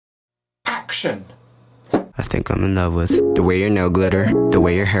Action. I think I'm in love with the way your nail glitter, the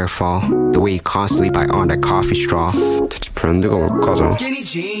way your hair fall, the way you constantly bite on that coffee straw. 대체 브랜드가 뭘까죠?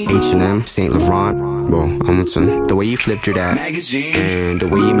 H&M, Saint Laurent, 뭐 아무튼 the way you flipped your dad, and the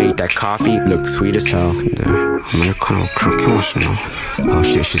way you made that coffee look sweet as hell. 근데 아메리카노 그렇게 맛있나? Oh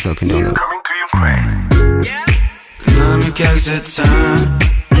shit, she's looking down low. 맘이 깨끗한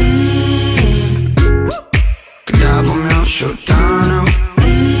그다 보면 쇼다노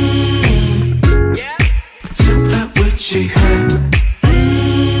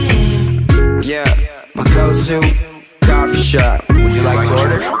Yeah, my go-to coffee shop. Would you like to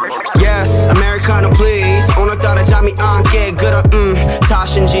order? Yes, Americano please. 오늘따라 잠이 안 깨 그럼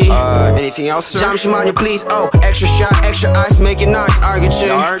탓인지. Anything else, sir? 잠시만요 please. Oh, extra shot, extra ice, make it nice. 알겠지?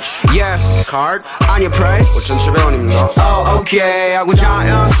 Large? Yes. Card? 아니요 price. 5,700원입니다. Oh, okay. 하고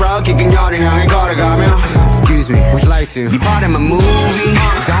자연스럽게 그녀를 향해 걸어가며 Excuse me, would you like to? be part of my movie?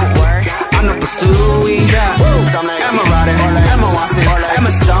 Don't worry, I'm not pursuing. So I'm like, am I riding? Am I watching? Am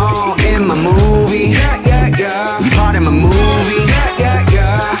I stone in my movie? Be part of my movie?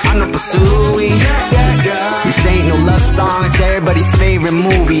 I'm not pursuing. This ain't no love song, it's everybody's favorite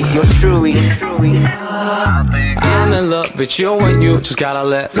movie. Yours truly. I'm in love with you and you just gotta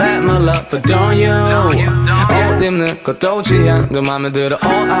let my love adorn you. 옷 입는 것도 취향도 맘에 들어.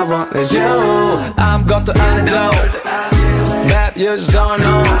 All I want is you. 아무것도 안 해도 Babe, you just don't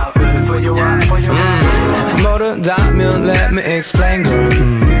know. 모른다면 let me explain girl.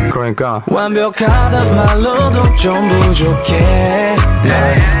 그러니까 완벽하단 말로도 좀 부족해.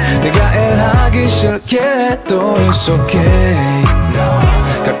 네가 일하기 싫게 해도 it's okay.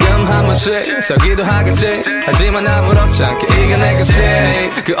 가끔 한 번씩 서기도 하겠지. 하지만 아무렇지 않게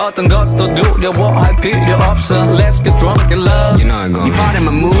이겨내겠지. 그 어떤 것도 두려워할 필요 없어. Let's get drunk in love. You know I'm going. Be part of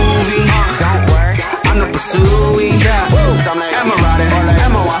my movie. Don't worry, I'm not pursuing. So I'm like, am I riding?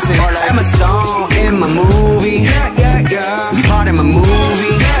 Am I watching? Am I stone in my movie? Be part of my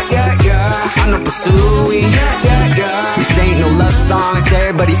movie. I'm not pursuing. This ain't no love song, it's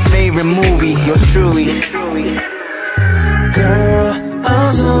everybody's favorite movie. Yours truly. Girl,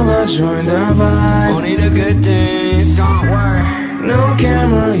 I'll join the vibe. Only the good things. Don't worry. No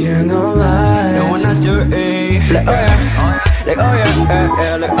camera, yeah, no lights. No one not do it. Like oh yeah, like oh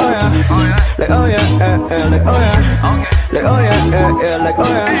yeah, like oh yeah, like oh yeah, like oh yeah, like oh yeah, like oh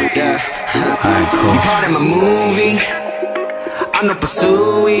yeah. Yeah. Alright, cool. Be part of my movie. I'm not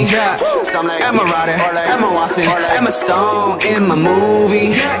pursuing. So I'm like, am I riding? Am I watching? Am I stone in my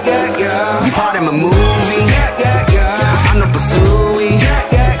movie? Be part of my movie. I'm not pursuing.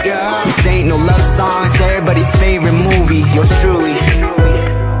 This ain't no love song, it's everybody's favorite movie. Yours truly.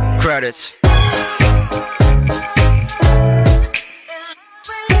 Credits.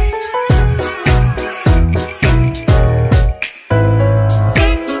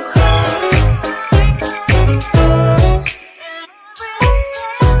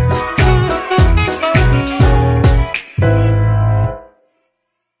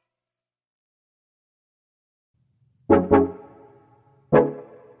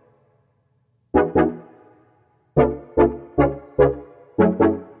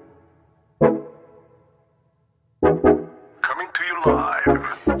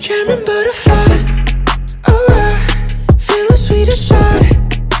 Jamming butterfly, alright, feeling sweet inside.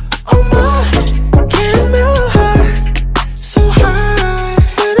 Oh my, caramel high, so high.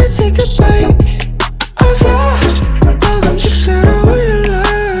 When I take a bite of ya, 먹음직스러워 your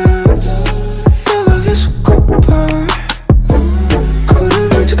love. 너가 계속 고파.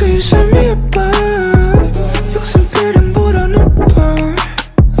 구름을 두고 you set me above. 육선빛보다 높아.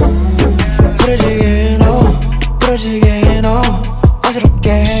 부러지게 해 너, 부러지게 해 너.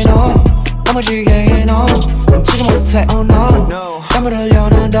 어지럽게 해 너, 넘어지게 해 너. 멈추지 못해 oh no. 땀을 흘려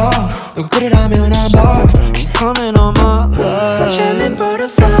난 더 누가 그리라면 I'm bored. She's coming on my love. Jamming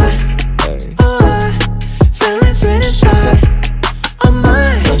butterfly, oh, feeling sweet inside. Oh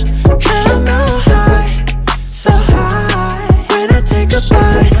my, caramel high, so high. When I take a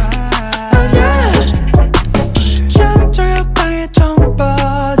bite, oh yeah. 저녁방에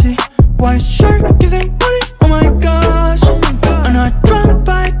청바지, white shirt, 기생 머리, oh my gosh. I'm not drunk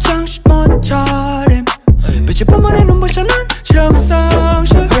by 정신 못 차림. 빛이 뿜어내 눈부셔 난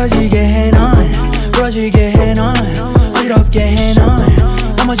실력상실. 부러지게 해 넌, 부러지게 해 넌. 어지럽게 해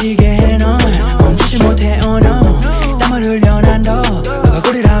넌, 넘어지게 해 넌. 멈추지 못해 oh no. 땀을 흘려 난 더 너가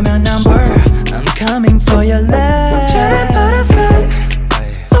꿀이라면 I'm bird. I'm coming for your love. Giant butterfly,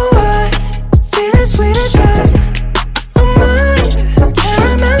 oh I feel sweet inside. Oh my,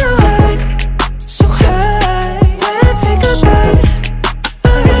 caramel high, so high. When I take a bite,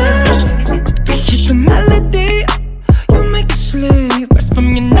 oh yeah. You hit the melody, you make it sleep. Right from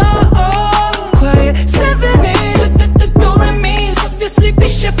your nose.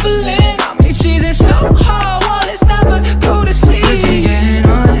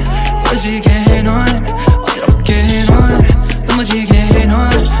 해 넌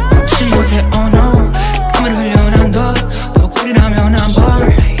멈추지 못해 oh no 땀을 흘려 난 더 꿀이라면 I'm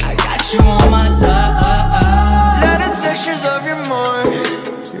bored I got you on my love Let the textures of your mind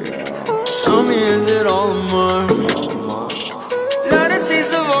tell me is it all or more. Let the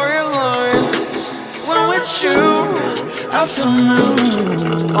taste of all your lines when with you I feel new.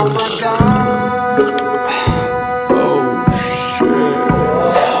 Oh my god. Oh shit.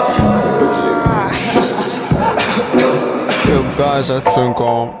 You guys I think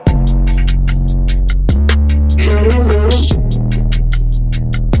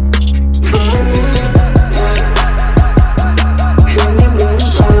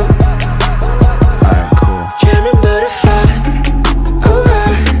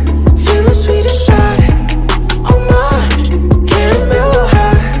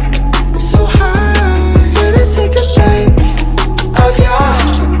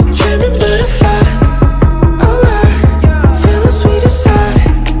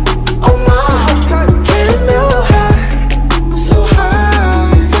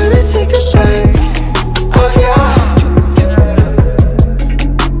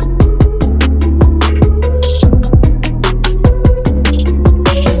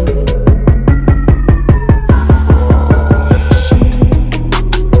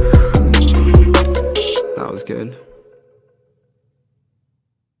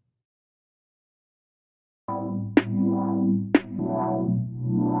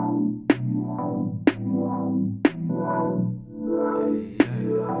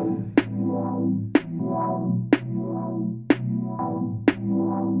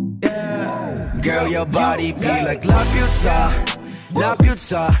Girl, your body be like Laputa,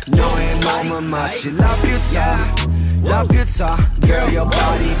 Laputa. 너의 몸은 마치 Laputa, Laputa. Girl, your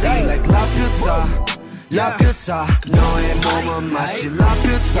body be like Laputa, Laputa. 너의 몸은 마치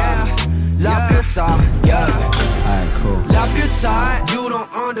Laputa, Laputa. Yeah. Alright, cool. Laputa, you don't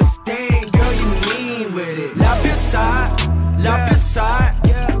understand, girl, you mean with it. Laputa, Laputa.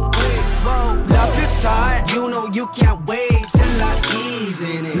 Yeah. Laputa, you know you can't wait till I ease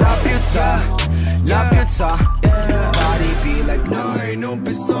in it. Laputa, Laputa, yeah. Body be like 너의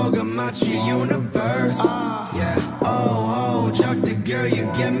눈빛 속은 마치 universe. Yeah, oh, oh, 작다 girl, you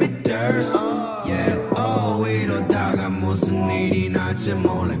get me thirst. Yeah, oh, 이러다가 무슨 일이 날지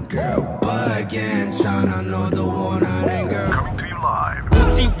몰라 girl, but 괜찮아 너도 원하는 girl. Coming to you live.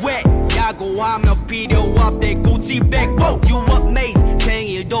 Gucci wet, 야구하며 필요 없대 Gucci bag, whoa, you amazing.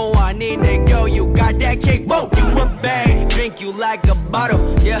 생일도 아닌데 girl, you got that cake, whoa, you a bang. Drink you like a bottle,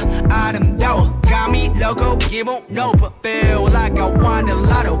 yeah, 아름다워. Got me loco, 기분 높아. Feel like I won the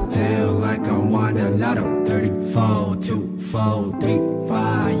lotto. Feel like I won the lotto. 34, 2, 4, 3,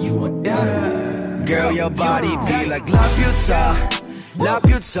 5, you a daughter. Girl, your body be like Laputa,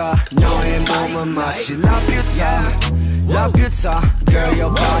 Laputa. 너의 몸은 마치 Laputa, Laputa. Girl,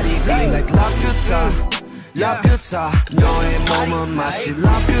 your body be like Laputa, Laputa. 너의 몸은 마치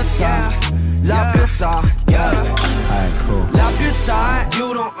Laputa, Laputa. Yeah. Alright, cool. Laputa,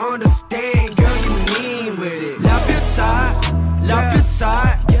 you don't understand, girl, you mean with it. Laputa,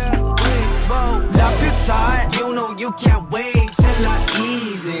 Laputa. Yeah. Laputa, you know you can't wait till I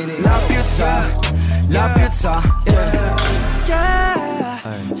ease in it. Laputa, Laputa. Yeah.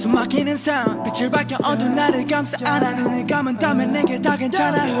 숨막히는 삶 빛을 밝혀 어두운 나를 감싸 안아 눈을 감은다면 내게 다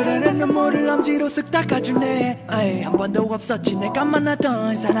괜찮아 흐르는 눈물을 엄지로 쓱 닦아주네 한 번도 없었지 내가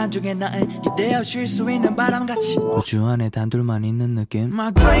만났던 사람 중에 나를 기대어 쉴 수 있는 바람같이 우주 안에 단둘만 있는 느낌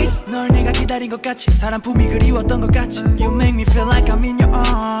My grace 널 내가 기다린 것 같이 사람 품이 그리웠던 것 같이 You make me feel like I'm in your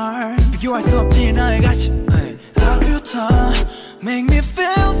arms 비교할 수 없지 나의 가치 Laputa make me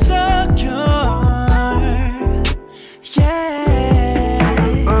feel secure Yeah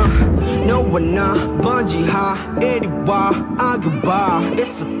너와 나 번지하 이리 와 안겨봐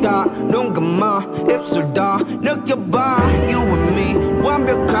있었다 눈 감아 입술 다 느껴봐 You and me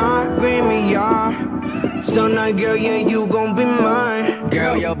완벽한 그림이야 Tonight girl yeah you gon' be mine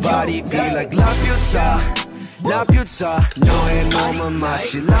Girl your body be like Laputa, Laputa. 너의 몸은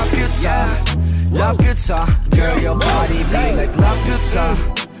마치 Laputa, Laputa. Girl your body be like Laputa,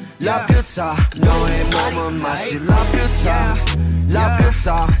 Laputa. 너의 몸은 마치 Laputa,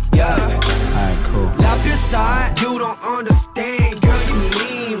 Laputa, yeah. Alright, cool. Laputa, you don't understand, girl, you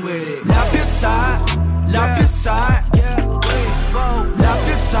mean with it. Laputa, Laputa, yeah.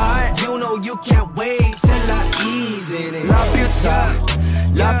 Laputa, you know you can't wait till I ease in it. Laputa,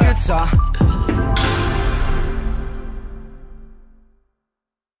 Laputa.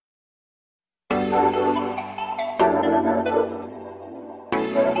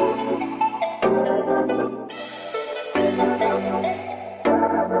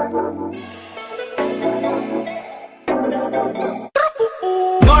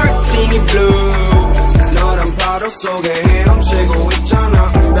 Martini Blue 너란 파도 속에 헤엄치고 있잖아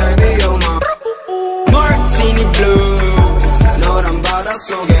Baby you're my Martini Blue 너란 바다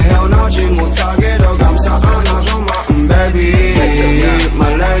속에 헤어나지 못하게 더 감싸 안아줘 my baby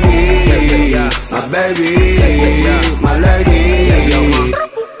My lady My baby My lady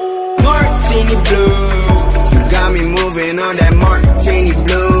Martini Blue You got me moving on that Martini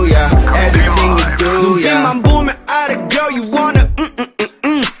Blue yeah Everything you do yeah 눈빛만 보면 알아 girl you wanna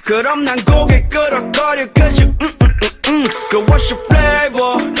그럼 난 고개 끄덕거려 cause you Girl what's your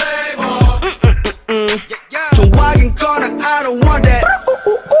flavor 좋아하긴 꺼나 I don't want that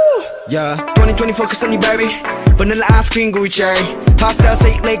Yeah 2020 focus on you baby Vanilla ice cream gooey cherry Hostile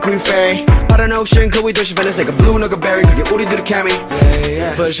steak lake gooey fairy 파란 ocean 거위 도시 Venice 내가 blue 너가 berry 그게 우리들의 케미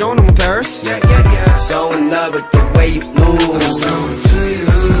For sure I'm in Paris So in love with the way you move I'm so into you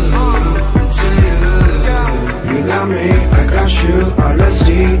You got me, I got you All let's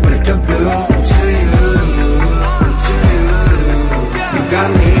see like the blue Into you You got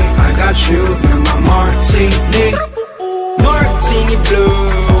me, I got you You're my Martini Martini Blue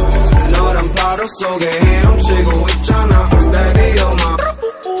너란 파도 속에 헤엄치고 있잖아 Baby you're my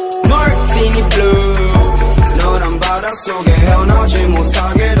Martini Blue 너란 바다 속에 헤어나지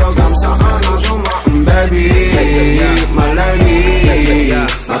못하게 더 감싸 안아줘 my baby My lady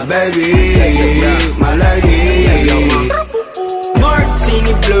My baby My lady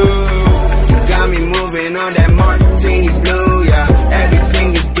Martini Blue You got me moving on that Martini Blue yeah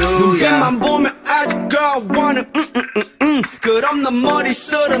Everything you do yeah 눈빛만 보면 아직 girl wanna 그럼 난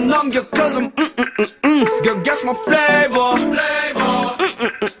머릿속으로 넘겨 cause I'm Girl guess my flavor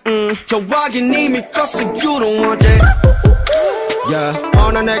좋아하긴 이미 껐어 you don't want that Yeah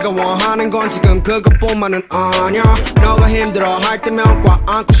어나 내가 원하는 건 지금 그것뿐만은 아냐 너가 힘들어 할 때면 꽉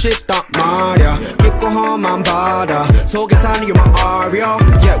안고 싶단 말야 깊고 험한 바다 속에 사는 you're my aria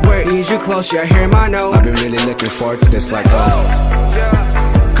Yeah where is you close yeah hear my note I've been really looking forward to this like oh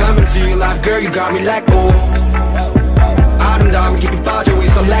Coming to your life girl you got me like oh 아름다움이 깊이 빠져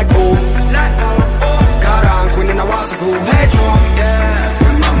있어 like oh 가라앉고 있는 나와서 구해줘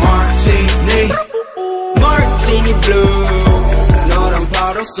You're my Martini Martini Blue 너란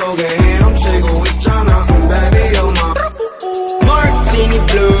파도 속에 헤엄치고 있잖아 Baby you're my Martini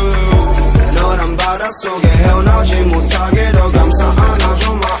Blue 너란 바다 속에 헤어나지 못하게 더 감싸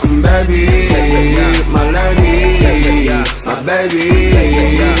안아줘 my baby My lady My baby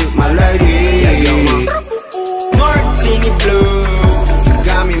My lady Martini Blue You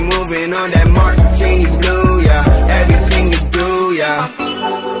got me moving on that Martini Blue yeah Everything you do yeah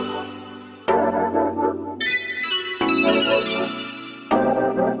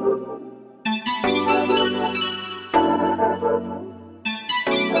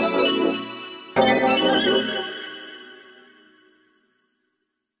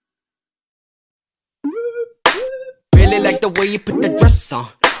Really like the way you put the dress on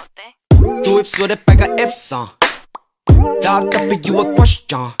두 입술에 빨간 입선 답답해 you a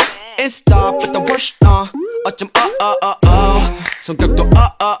question Insta put the worst on 어쩜 성격도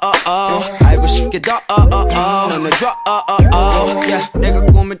알고 싶게 더 너는 줘 yeah 내가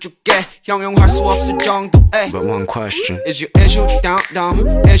꾸며줄게 형용할 수 없을 정도에 But one question Is you down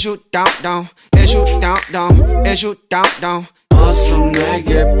Is you down Is you down Is you down 어서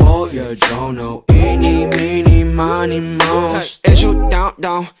내게 보여줘 no 이니 미니 마니 모스 Is you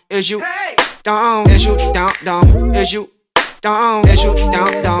down Is you down Is you down Is you down Is you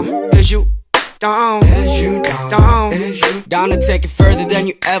down Is you down Is you down Down to take it further than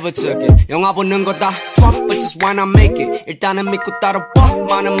you ever took it 영화 보는 거 다 좋아 But just why not make it 일단은 믿고 따라봐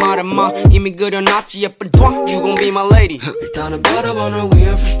많은 말은 마 이미 그려놨지 예쁜 돈 You gon' be my lady 일단은 바라보는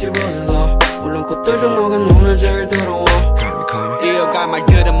위에 50 roses 물론 꽃들 좀 녹은 눈을 제일 더러워 이어갈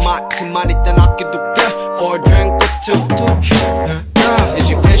말들은 마치만 일단 아껴둘게 For a drink or two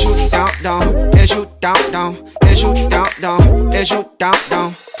Is you down Is you down Is you down Is you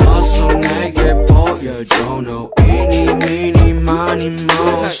down 어서 내게 보여줘 no 이니 미니 마니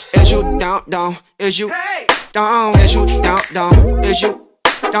모스 Is you down Is you down Is you down Is you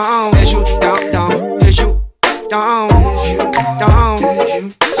down Is you down Is you down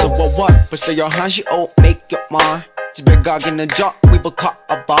So what 벌써 11시 make your mind 집에 가기 늦어 we both caught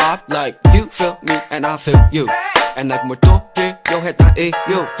a vibe Like you feel me and I feel you And like 뭘 또 필요해 다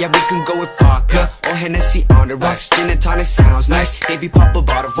이유 Yeah we can go with vodka or Hennessy on the rocks Gin and tonic sounds nice Maybe pop a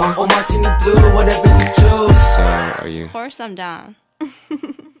bottle of wine or Martini Blue Whatever you choose So are you Of course I'm down.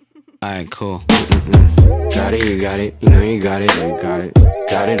 Alright cool Got it, you got it, you know you got it, you got it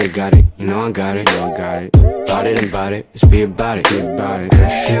Got it, I got it, you know I got it, I got it Bought it and bought it, let's be about it, be about it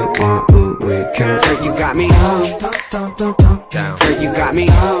If you want, ooh, weekend. Girl, you got me down. Girl, you got me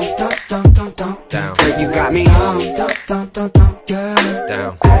down. Girl, you got me down.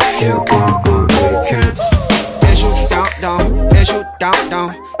 If you want a weekend. Is you down? Is you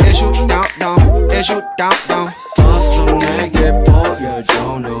down? Is you down? Is you down? 어서 내게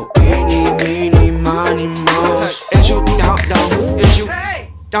보여줘 너 이니 미니 많이 뭐. Is you down? Is you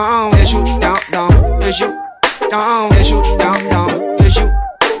down? Is you down? Is you down? Is you down? Is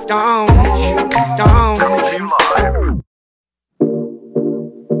you down?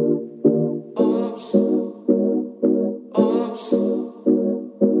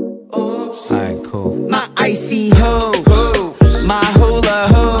 Alright, cool. My icy hoops, my hula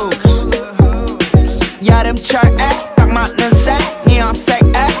hoops. 여름철에 딱 맞는 색, neon색,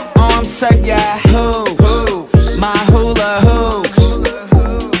 엄색, yeah. Hoops, my hula hoops.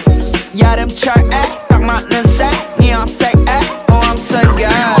 여름철에 딱 맞는 색, neon색, 엄색,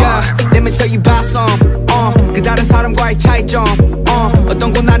 yeah. Yeah, let me tell you about some. 그 다른 사람과의 차이점.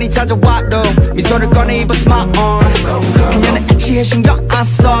 어떤 고난이 찾아와도 미소를 꺼내 입어 smile on. 그녀는 애취해 신경 안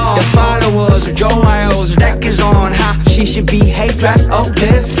써. The followers 을 좋아요. So that is on how she should behave, dress,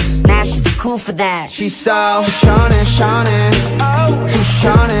 uplift. Now she's too cool for that. She's so shining, shining. Too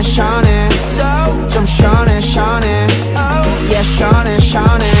shining, shining. 좀 shining, shining. Yeah, shining,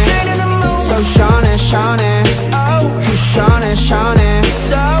 shining. So shining, shining. Too shining, shining.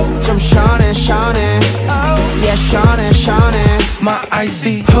 좀 shining, shining. Yeah, shining, shining. My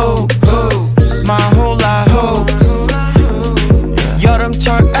icy hoop, my hula hoop.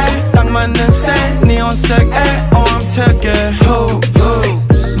 여름철에 딱 맞는 색, neon색에 엄택에 hoop,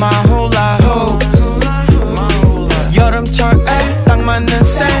 my hula hoop. 여름철에 딱 맞는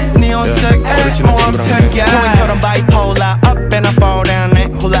색, neon색에 엄택에 종이처럼 bipolar up and I fall down 내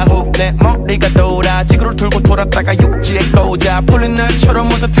hula hoop 내 머리가 돌아 지구를 돌고 돌았다가 육지에 꽂아 풀린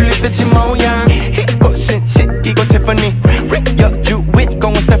날처럼 웃어 틀릴 듯이 모양 꽃은 이거 Tiffany 여주인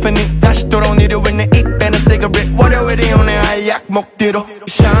공은 Stephanie 다시 돌아온 일요일 내 입에는 cigarette 월요일이 오네 알약 목 뒤로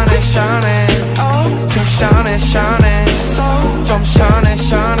Shining shining too shining shining 좀 shining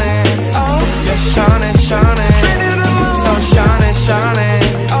shining yeah shining shining so shining shining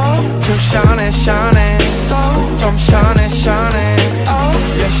too shining shining 좀 shining shining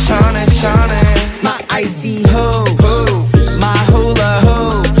yeah shining shining My icy hoops, my hula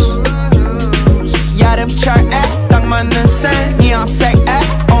hoops. 여름철에 딱 맞는 색, neon색에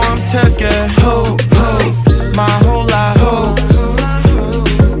엄택에 hoop, my hula hoop.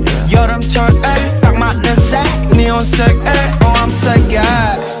 여름철에 딱 맞는 색, neon색에 엄색,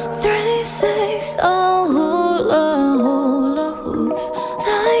 yeah. 3, 6, oh hula hula hoops.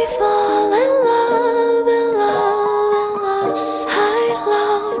 I fall in love, in love, in love. High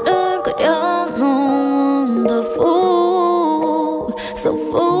louder 그려놓은 the fool, so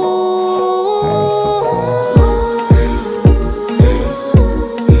fool.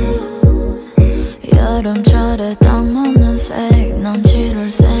 여름철에 딱 맞는 색, 넌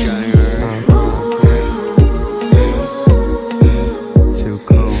 7월색. Too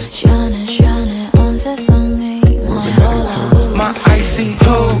cool. Shining, shining on 세상에 my hula. my icy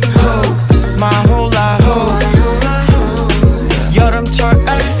hoop, my hula hoop. 여름철에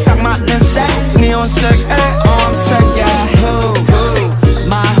딱 맞는 색, neon색에 엄색, yeah.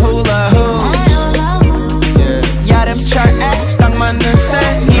 My hula hoop. 여름철에 딱 맞는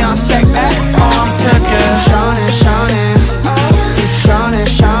색, neon색에 엄택에 shining, shining. Too shining,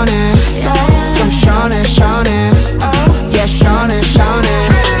 shining. 좀 shining, shining. Yeah, shining, shining.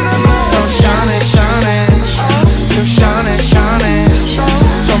 so shining shining too shining shining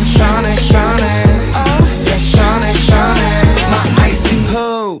좀 shining shining yeah shining shining My icy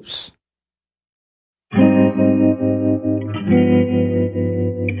hoops.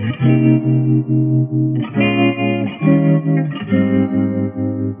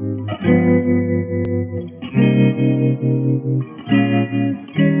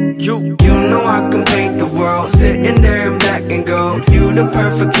 You know I can paint the world, sitting there in black and gold. You the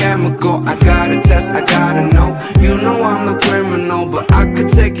perfect chemical, I gotta test, I gotta know. You know I'm the criminal, but I could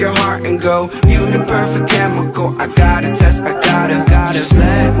take your heart and go. You the perfect chemical, I gotta test, I gotta just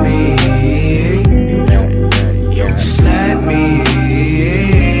let me, just let me,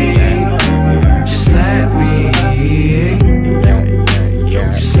 just let me,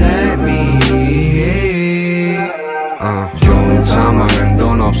 just let me. 좋은 상황은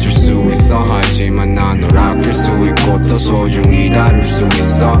돈 없을 수 있어 하지만 난 널 아낄 수 있고 또 소중히 다룰 수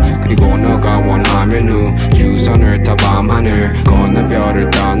있어. 그리고 너가 원하면 우주선을 타 밤하늘 건너 별을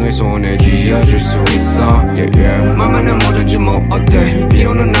따 너의 손에 쥐어줄 수 있어. yeah, yeah. 맘에는 뭐든지 뭐 어때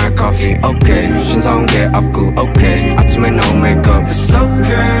비오는 날 커피 okay 신사온 게 없고 okay 아침에 no makeup It's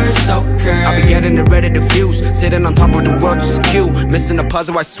okay, it's okay. I'll be getting it ready to fuse. Sitting on top of the world just cute. Missing a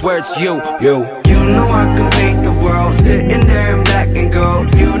puzzle, I swear it's you. You know I can paint the world. Sitting there in black and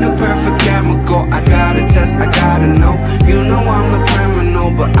gold. You the perfect chemical. I gotta test, I gotta know. You know I'm a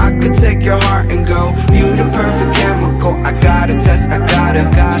criminal, but I could take your heart and go. You the perfect chemical. I gotta test, I gotta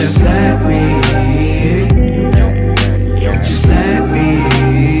Just let me. Just let me.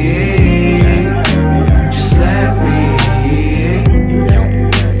 Just let me.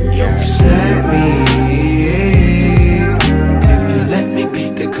 Just let me.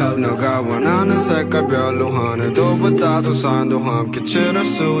 너가 원하는 색깔 별로 하늘도보다도 산도 함께 칠할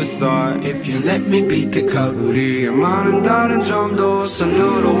수 있어. If you let me beat the code 우리의 많은 다른 점도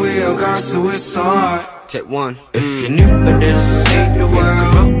선으로 이어갈 수 있어. Take one. If you're new with this, ain't the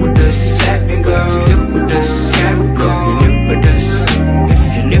world. Come up with this, let me go. To do with this, chemical. You're new with this.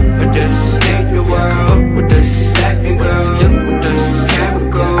 If you're new with this, ain't the world. Come up with this, let me go. To do with this,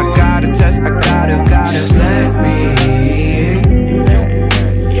 chemical. I gotta test, I gotta Just let me.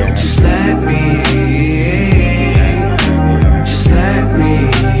 Just let me. Just let me.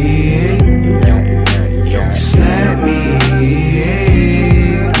 Just let me.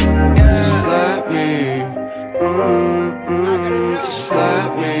 Just let me. Just let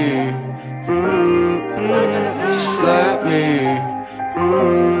me. Just let me.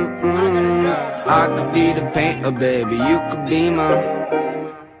 I could be the painter, baby. You could be my.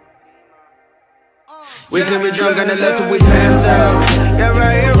 We can be drunk on the left till we pass out. Yeah,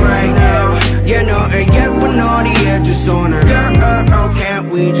 right now. Yeah, no, yeah, but no, the edge is on her. Girl, can't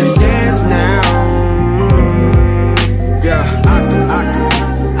we just dance now? Yeah,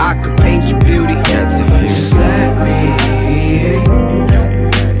 I could paint your beauty. That's if you just let me.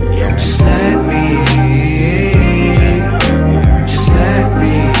 Just let me. Just let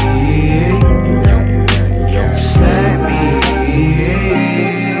me. Just let me.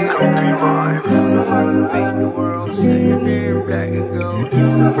 Paint the world, sitting there in black and gold. You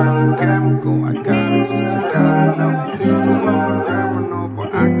the perfect chemical, I gotta test, I gotta know. You know I'm a criminal, but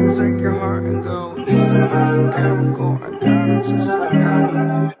I can take your heart and go. You the perfect chemical, I gotta test, I gotta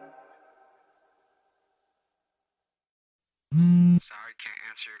know. Sorry, can't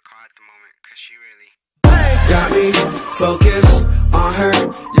answer your call at the moment, cause she really got me focused on her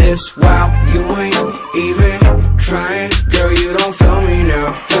lips. Wow, you ain't even trying. Girl, you don't feel me now,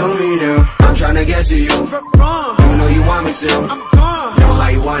 I'm tryna get to you. You know you want me to. Know how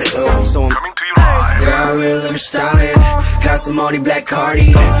you want it, so I'm coming to you live. Girl, I really love your styling. Got some all the black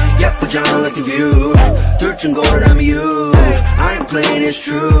cardi. 예쁘잖아 like the view. 둘 중 고르라면 you. I ain't playing, it's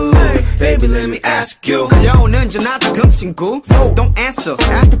true. Baby, let me ask you. 끌려오는 전화다금 친구. Don't answer.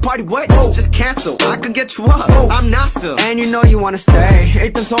 After party what? Just cancel. I could get you up. I'm NASA. And you know you wanna stay.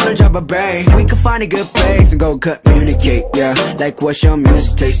 일단 손을 잡아, babe. We can find a good place and go communicate. Yeah, like what's your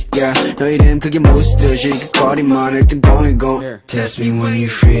music taste? Yeah, 너 이름 그게 무슨 뜻이? 그 거리만을 뜬 going go. Test me when you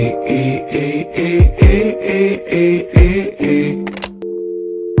free.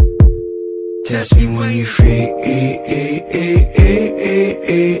 Test me when you free.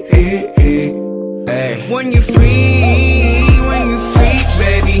 When you free,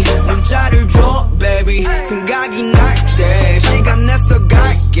 baby. 문자를 줘, baby. 생각이 날 때 시간 내서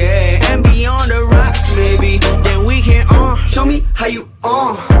갈게. And be on the rocks, maybe. Then we can show me how you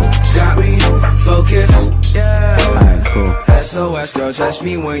Got me focused. Yeah. Alright, cool. SOS, girl, touch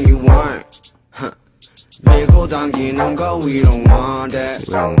me when you want. 밀고 당기는 거, we don't want that.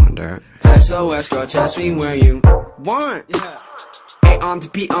 We don't want that. SOS, girl, touch me when you want. Yeah. A to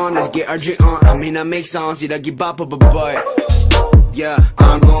P on, let's get our G on. I mean, I make songs, you give up, but yeah,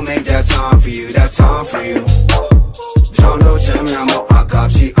 I'm gon' make that time for you, that time for you. 정도 재미야 뭐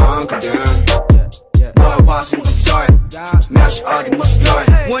아깝지 않거든. 너의 화수는 sorry. 몇시 어디 무슨 여행.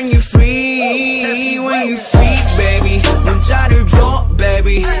 When you free, baby. 문자를 줘,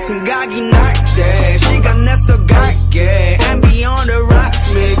 baby. 생각이 날 때 시간 내서 갈게. And be on the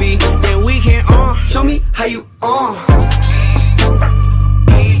rocks, maybe. Then we can show me how you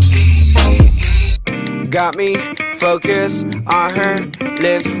Got me focused on her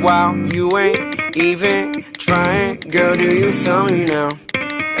lips while you ain't even trying. Girl, do you feel me now?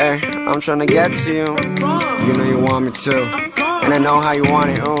 Hey, I'm tryna get to you. You know you want me to. And I know how you want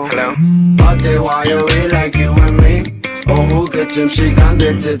it, Hello? 어때, why you really like you and me? 오후 그쯤 시간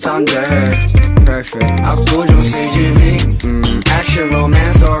될 듯한데 perfect. 압구정 CGV, action,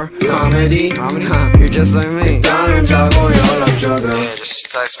 romance, or comedy. You're just like me. 일단은 자고 연락 줘, girl. Just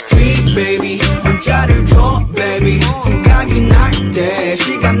text me. Free, baby. 문자를 줘, baby. 생각이 날 때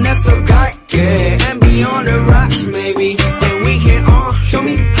시간 내서 갈게. And be on the rocks, maybe. Then we can show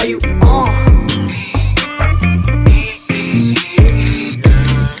me how you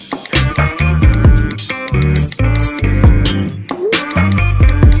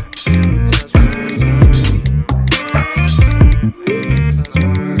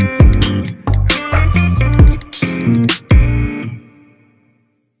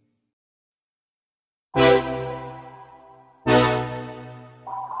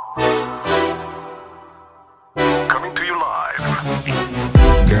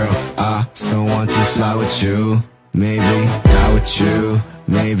you, maybe die with you,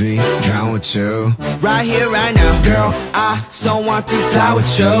 maybe drown with you. Right here, right now, girl, I so want to fly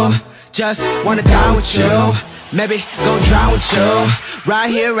with you. Just wanna die with you, maybe go drown with you.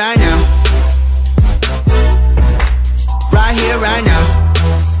 Right here, right now. Right here, right now.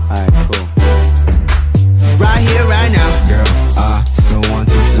 Alright, cool. Right here, right now. Girl, I so want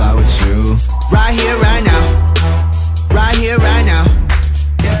to fly with you. Right here, right now. Right here, right now.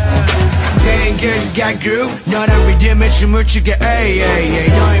 Dang girl, you got groove. 너랑 리듬에 춤을 추게, ay, ay, ay.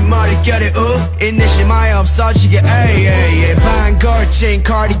 너의 머릿결에 인내심이 없어지게, ay, ay, ay. 반걸친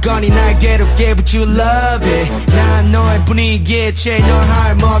cardigan이 날 괴롭게, but you love it. 난 너의 분위기에 취해, 넌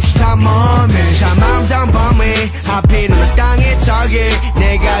하염없이 탐험해. 참 마음상 범위, 하필 넌 땅에 저기.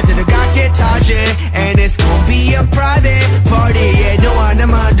 내가 들어갈게 터지, and it's gonna be a private party. yeah, 너와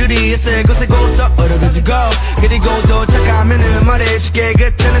나만 둘이 있을 곳에 고서 얼어가지고, 그리고 도착하면은 말해줄게.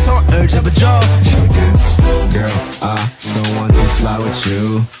 그때는 손을 잡아줘. Should we dance? Girl, I so want to fly with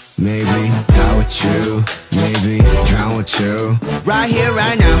you. Maybe die with you, maybe drown with you. Right here,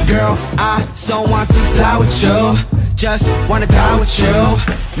 right now, girl, I so want to fly with you. Just wanna die with you,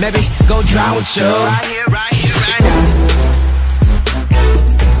 maybe go drown with you. Right here, right here, right now.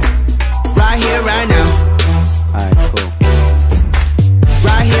 Right here, right now. Alright, cool.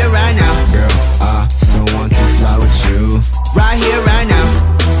 Right here, right now. Girl, I so want to fly with you. Right here, right now.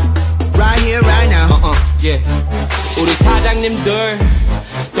 Right here, right now. Yeah. 우리 사장님들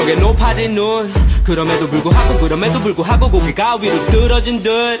덕에 높아진 눈. 그럼에도 불구하고 고개가 위로 들어진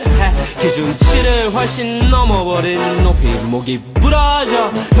듯 해. 기준치를 훨씬 넘어버린 높이 목이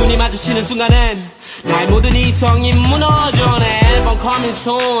부러져. 눈이 마주치는 순간엔 나의 모든 이성이 무너져. 내 앨범 coming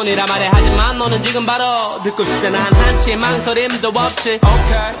soon 이라 말해. 하지만 너는 지금 바로 듣고 싶다. 난 한치의 망설임도 없이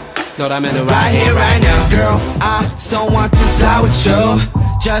okay. 너라면은 right here, right now. Girl, I so want to fly with you.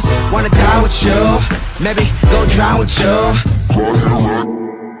 Just wanna die with you, maybe go drown with you.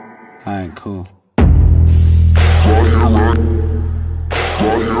 Alright, cool.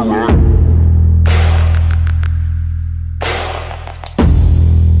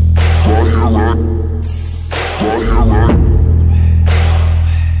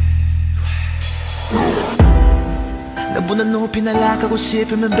 너보다 높이 날아가고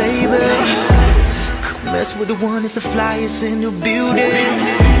싶으면 baby, come mess with the one that's the flyest in your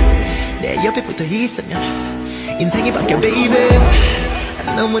building. 내 옆에 붙어 있으면 인생이 바뀌어 baby.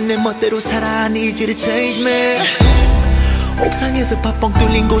 너무 내 멋대로 살아, I need you to change me. 옥상에서 팥뻥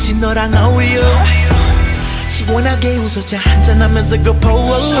뚫린 곳이 너랑 어울려. 시원하게 웃어자 한잔하면서 girl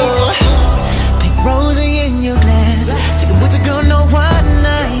pour. Pink rose in your glass. 지금부터 girl 너와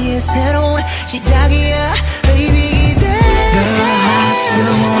나의 새로운 시작이야 baby. Girl, I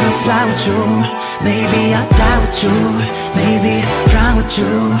still wanna fly with you. Maybe I'll die with you. Maybe drown with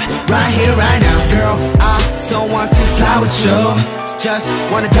you. Right here, right now, girl, I so want to fly with you. Just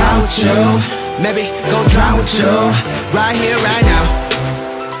wanna die with you. Maybe go drown with you. Right here, right now.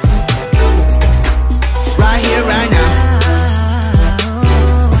 Right here, right now.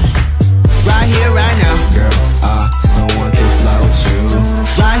 Right here, right now. Girl, I so want to fly with you.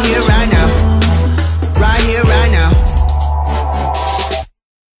 Right here, right now. Right here, right now.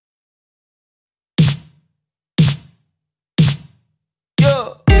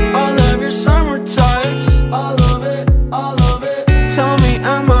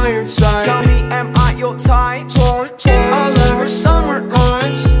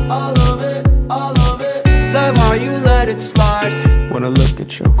 When I look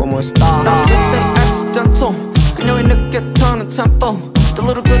at you, como esta? This ain't accidental. 그녀의 늦게 터는 tempo. The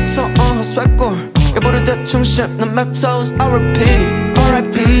little guitar on her sweatcore. 일부러 대충 씹는 metos. R.I.P.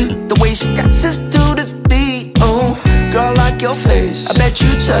 The way she dances to this beat. Oh, girl, I like your face. I bet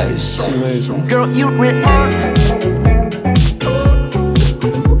you taste amazing. Girl, you remind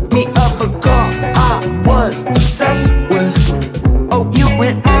me of a girl I was obsessed with. Oh, you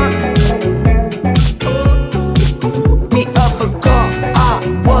remind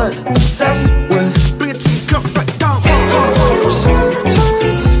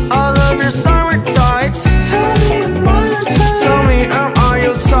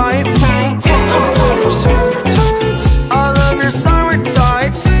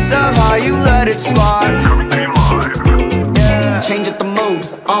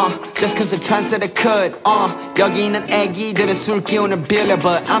cause the trends that I could. 여기 있는 애기들의 술 기운을 빌려,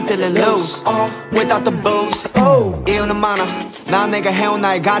 but I'm feeling loose without the booze. 이유는 많아. 난 내가 해온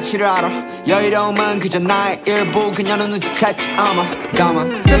나의 가치를 알아. 여유로움은 그저 나의 일부. 그녀는 눈치챘지 아마.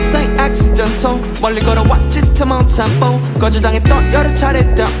 This ain't accidental. 멀리 걸어왔지 틈없는 tempo. 거절당했던 여러 차례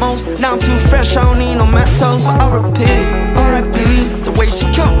demos. Now I'm too fresh, I don't need no mentos. I repeat, R.I.P. The way she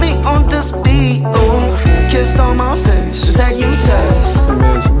killed me on this beat. Ooh, kissed on my face. Just like you taste.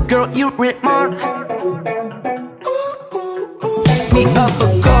 Girl, you read mine. Me up a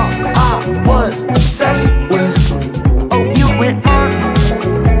girl I was obsessed with. Oh, you read mine.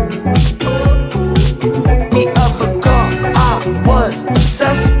 Me up a girl I was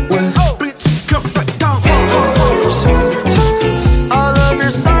obsessed with. I love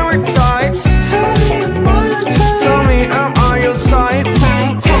your summer tights. Tell me, am I your type?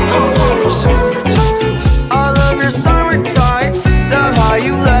 I love your summer tights. Love how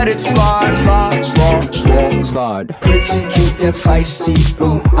you let it slide. Pretty cute and feisty,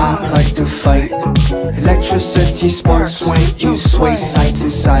 ooh, I like to fight. Electricity sparks when you sway side to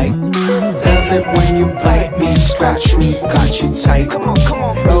side. Love it when you bite me, scratch me, got you tight. Come on,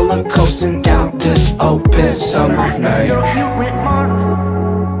 roller coasting down this open summer night. Girl, you read mine.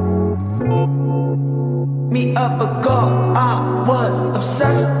 Me up a girl I was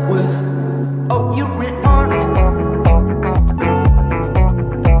obsessed with. Oh, you read mine.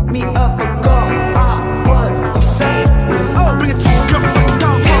 Me up a girl I was obsessed with. Bring it to the girl,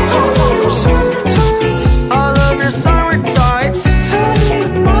 I love your summer tights. Tell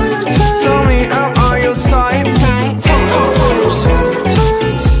me, am I your type?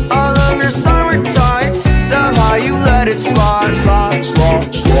 I love your summer tights. Love how you let it slide.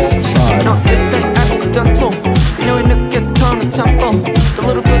 No, this ain't accidental. 그녀의 늦게 터는 tempo. The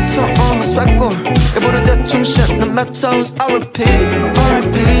little bit on my sweatcore. 일부러 대충 shit는 metals. I repeat,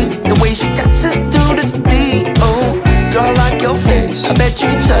 R.I.P. The way she dances to this beat. Oh, girl, I like your face. I bet you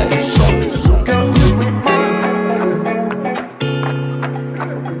taste. Girl, you with mine.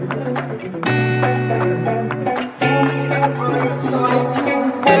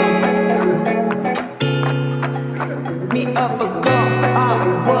 Me up a girl I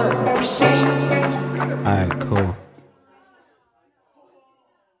was obsessed with. Alright, cool.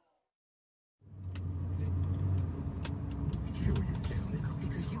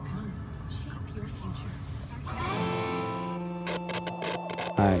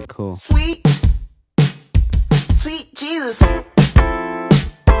 Alright, cool. Sweet Jesus.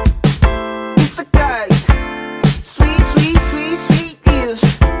 It's a guy. Sweet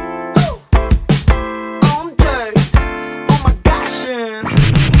Jesus. Woo. I'm dirty. Oh my gosh, and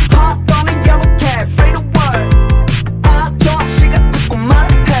hot on a yellow cat, straight away. I thought she got to come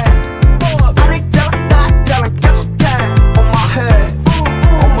out of head. Fuck, I didn't tell her that, guess what that? On my head,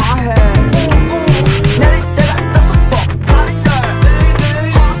 on my head. Let it that that's a fuck, how did that?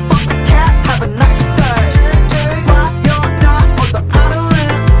 Hot fuck the cat, have a nice day. Fly your dot on the outer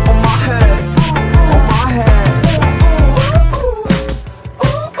limb. On my head, on my head.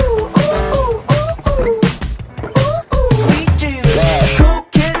 Sweet Jesus. Cool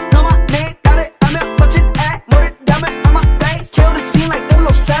kids know my name. 나를 알면 멋진 애. 머리를 감으면 on my face. Kill the scene like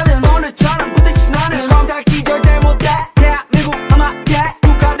 007. 오늘처럼 부딪힌 나는 껌딱지 절대 못해. 대한민국 음악계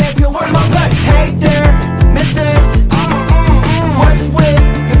국가대표 world my play. Hey there, missus. What's with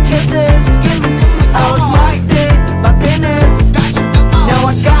your kisses? I was minded my business. Now I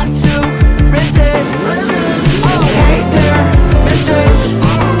got to resist. Hey there, missus.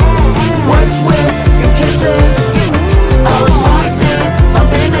 What's with your kisses? I was minded my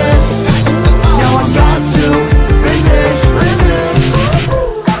business. Now I got to resist.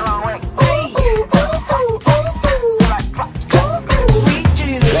 Sweet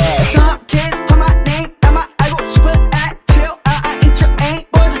Jesus. Some kids on my name. 아마 알고 싶은 애. Chill, I ain't your ain't.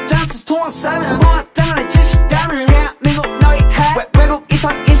 먼저 chances 217. 모았다는 70담을. 대한민국 너희 해. 외국 이상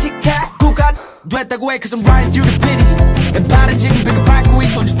인식해. 국가 됐다고 해. Cause I'm riding through the pity. 내 발은 지금 벽을 밟고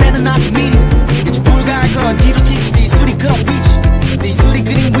있어. 손짓대는 아주 미리. 이제 불가할 건 뒤로 튀지. 네 술이 그런 위치. 네 술이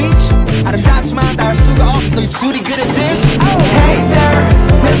그린 위치. 아름답지만 닿을 수가 없어. 너의 술이 그린 dish. Hey there,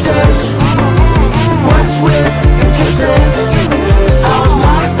 missus. What's with your kisses? I was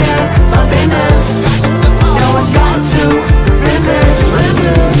minding my business. Now I got to resist.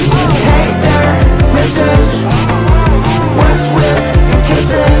 Hey there, missus. What's with your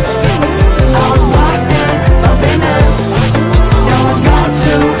kisses? I was minding my business. Now I got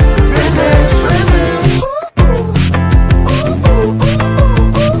to resist.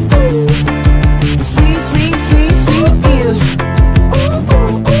 Sweet Jesus.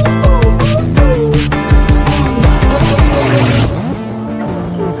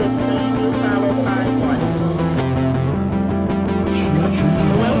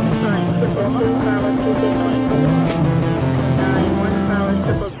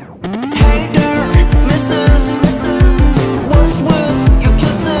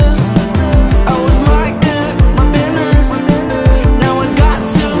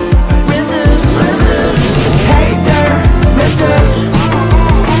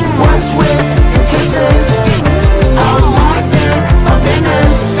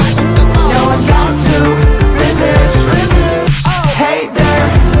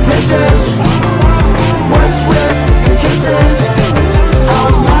 This is what's with your kisses. I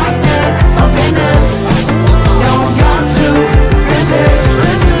was locked in my business. Now it's got to resist.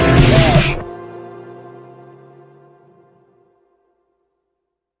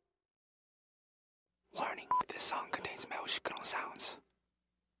 Warning, this song contains 매우 시끄러운 sounds.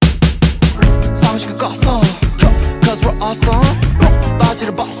 상식을 껐어 Cause we're awesome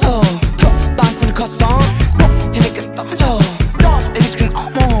바지를 벗어 반스는 컸어 힘있게 던져 Lady scream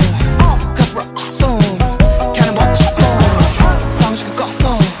어머 Cause we're awesome Cannonball chopper 상식을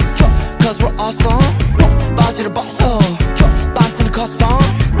껐어 Cause we're awesome 바지를 벗어 반스는 컸어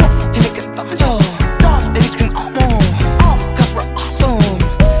힘있게 던져 Lady scream 어머 Cause we're awesome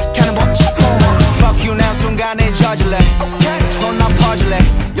Cannonball chopper Fuck you now 순간에 저질래 손 나 퍼질래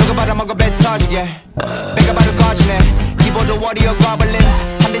요가 받아먹어 배 터지게 내가 바로 꺼지네 키보드 워리어 거블린스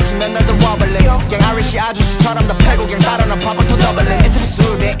한 대 치면 나도 워블링 갱 아리시 아저씨처럼 다 패고 갱 따라나 팝업 또 더블링 Into the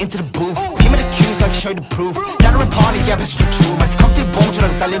studio, into the booth Give me the cues, I can show you the proof 따로 party, yeah, it's true 말티 칵테일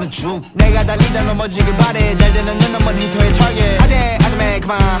봉지라도 딸리는 중 내가 달리다 넘어지길 바래 잘 되는 눈 넘은 히터의 target 아재매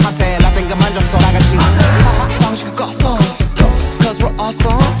그만 합세 라떼인 그만 접속 나같이 상식을 껐어 Cause we're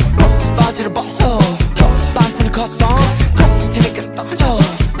awesome 바지를 벗어 반스는 컸어 힘있게 던져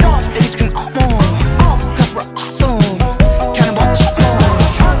Lady scream 어머 Cause we're awesome Cannonball chopper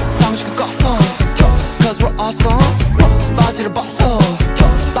상식을 껐어 Cause we're awesome 바지를 벗어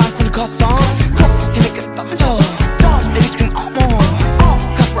반스는 컸어 힘있게 던져 Lady scream 어머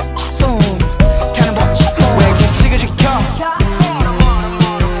Cause we're awesome Cannonball chopper 왜 규칙을 지켜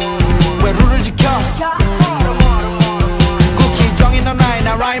왜 룰을 지켜 쿠키 정인 넌 나의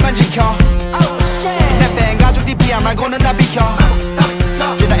나 라인만 지켜 내 팬 가족 DPR 말고는 다 비켜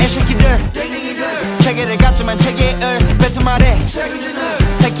죄다 애새끼들 체계를 갖지만 체계을 뱉은 말에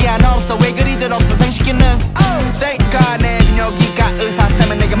새끼야 너 없어 왜 그리들 없어 생식기능 Thank God 내 근육이가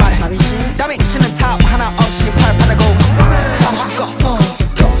의사쌤은 내게 말해 담이 신은 탑 하나 없이 팔팔하고 상식 껐어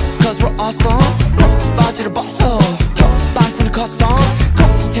Cause we're awesome 바지를 벗어 반스는 컸어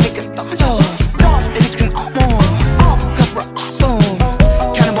힘있게 던져 Lady scream 어머 Cause we're awesome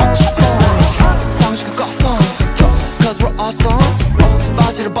Cannonball chopper 상식을 껐어 Cause we're awesome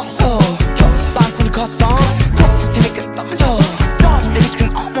바지를 벗어 반스는 컸어 힘있게 던져 Lady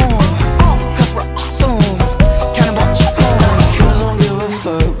scream 어머 Cause we're awesome Cannonball chopper Cause I don't give a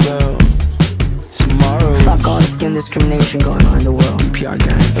fuck about tomorrow. Fuck all the skin discrimination going on in the world. DPR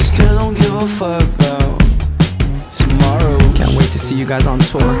gang. It's cause I don't give a fuck about tomorrow. Can't wait to see you guys on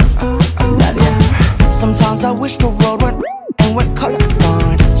tour. Love ya. Sometimes I wish the world went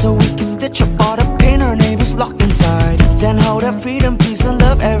colorblind so we can stitch up all the pain our neighbors lock inside. Then hold our freedom, peace and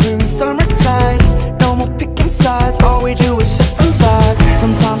love every summertime. No more picking sides, all we do is sip and vibe.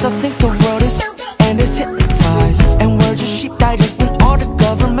 Sometimes I think the world is and it's hypnotized, and we're just sheep digesting all the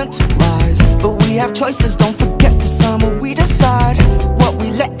governmental lies. But we have choices, don't forget the summer we decide what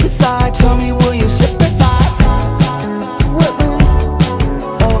we let inside. Tell me, will you sip and vibe?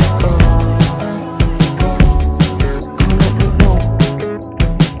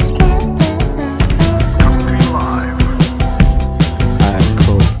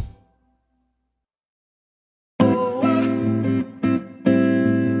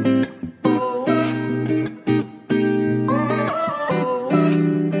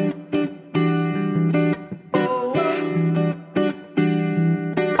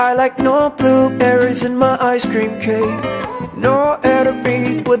 I like no blueberries in my ice cream cake. No air to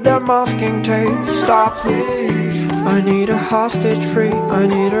breathe with that masking tape. Stop please. I need a hostage free. I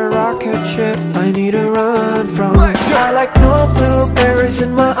need a rocket ship. I need to run from. I like no blueberries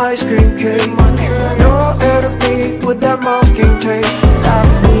in my ice cream cake. No air to breathe with that masking tape. Stop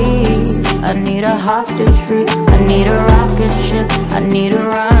please, I need a hostage free. I need a rocket ship. I need to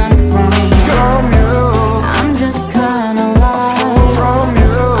run from you. I'm just kinda lost From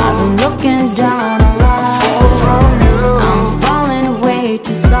you. I've been looking down a lot From you. I'm falling way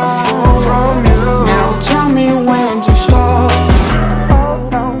too soft From you. Now tell me when to stop. Oh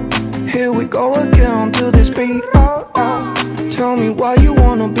no, here we go again to this beat. Oh oh, tell me why you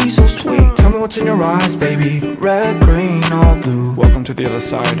wanna be so sweet. Tell me what's in your eyes, baby. Red, green, or blue. Welcome to the other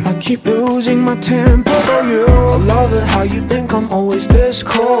side. I keep losing my temper for you. I love it how you think I'm always this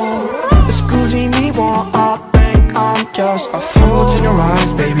cold. Excuse me, won't I think I'm just a fool. Tell me what's in your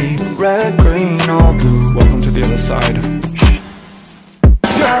eyes, baby. Red, green, or blue. Welcome to the other side.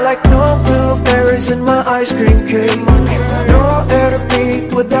 I like no blueberries in my ice cream cake. No air to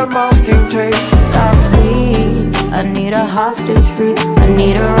breathe with that masking tape. Stop please, I need a hostage free. I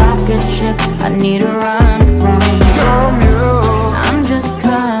need a rocket ship. I need to run From you. I'm just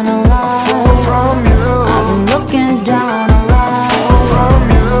kinda lost From you. I've been looking down a lot From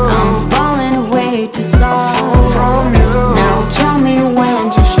you.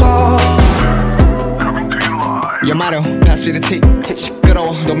 pass me the tea.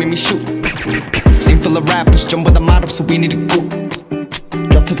 시끄러워, don't make me shoot. Scene full of rappers, 전부 다 말없어, we need a group.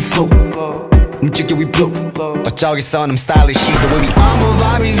 Drop to the floor, 움직여 we blow. 어쩌겠어, I'm stylish, she the way we I'm a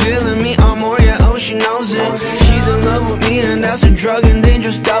vibe revealing me, I'm more, yeah, oh she knows it. She's in love with me and that's a drug and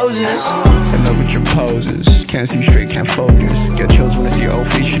dangerous doses. In love with your poses, can't see straight, can't focus. Get chills when I see your old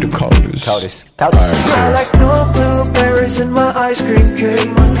face, you the coldest. I like no blueberries in my ice cream cake.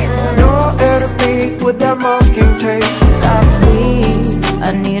 No air to breathe with that masking tape. Stop, please.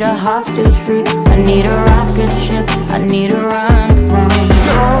 I need a hostage free. I need a rocket ship. I need to run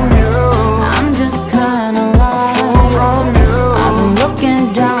from you. I'm just kinda lost From you. I've been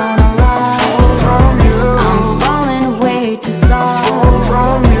looking down a lot From you. I'm falling way too soft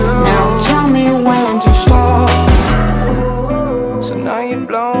From you. Now tell me when to stop. So now you've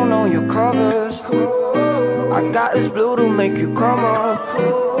blown all your covers. I got this blue to make you come up.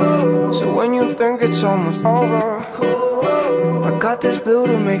 So when you think it's almost over, I got this blue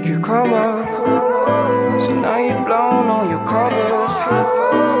to make you come up. So now you've blown all your covers.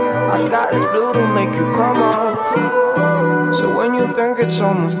 I got this blue to make you come up. So when you think it's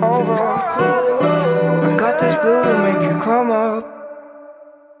almost over, I got this blue to make you come up.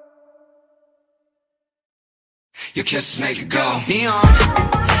 Your kisses make it go neon,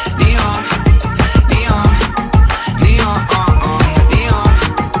 neon, neon, neon, neon, neon,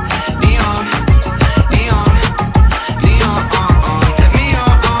 neon, neon, let me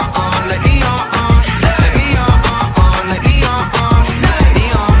on, let me on, let me on, let me on,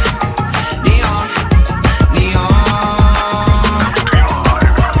 neon, neon, neon.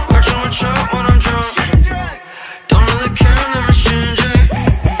 Watch out when I'm drunk. Don't really care, let me change it.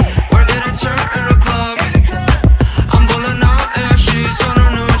 Work it and turn in the club. I'm pulling out air, she's on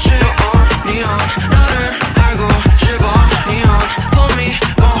her new chick. Neon, 나를 알고 싶어. Neon, pull me,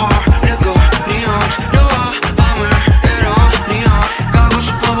 my heart, let go. Neon, 너와 밤을 잃어. Neon, 가고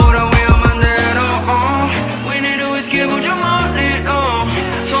싶어 보다 위험한 대로. We need to escape, would you want it?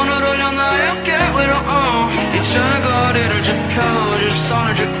 손을 올려 나의 어깨 위로. 이제 거리를 좁혀줄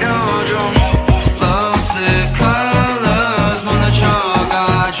손을 쥐어줘. Explosive colors 무너져가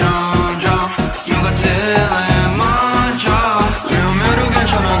점점. You got feeling 먼저. 그러면도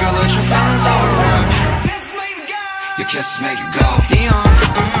괜찮아, girl, let your feelings overrun. Your kisses make it go neon,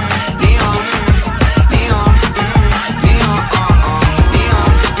 neon, neon, neon, neon, neon,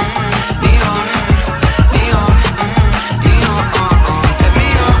 neon, neon. Let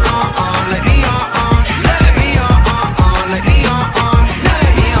me on, let me on, let me on, let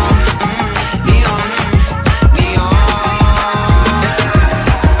me on, neon, neon, neon.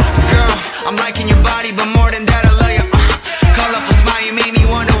 Girl, I'm liking your body, but more than that, I love you. Colorful smile, you make me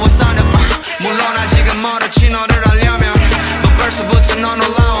wonder what's on it. 물론 아직은 멀었지 너를 알려면, but 벌써부터 넌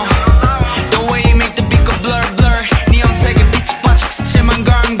올라와. The way you make the beat go blur, blur. neon색의 빛이 반짝 스치만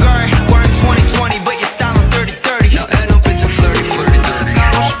girl, girl. We're in 2020, but your style on 30-30. 너의 눈빛은 flirty, flirty, dirty.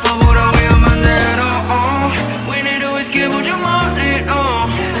 가고 싶어 보다 위험한 대로. We need to escape, would you want it?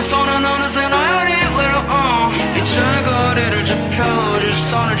 내 손은 어느새 나열이 위로. 이제 거리를 좁혀줄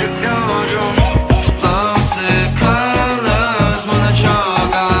손을 쥐어줘. Explosive colors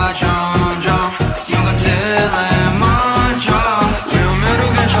무너져가 점점. You got feeling 먼저. 그러면도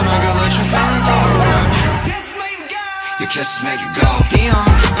괜찮아, girl, let your feelings overrun. Your kisses make it go neon,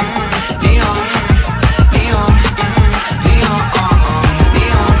 neon, neon, neon,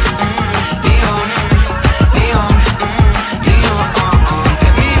 neon, neon, neon, neon.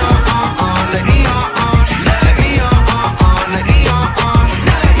 Let me on, let me on, let me on, let me on,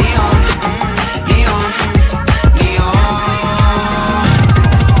 neon, neon, neon.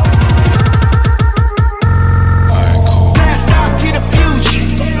 Blast off to the future.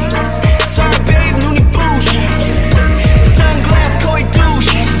 Sorry, babe, 눈이 부셔. Sunglass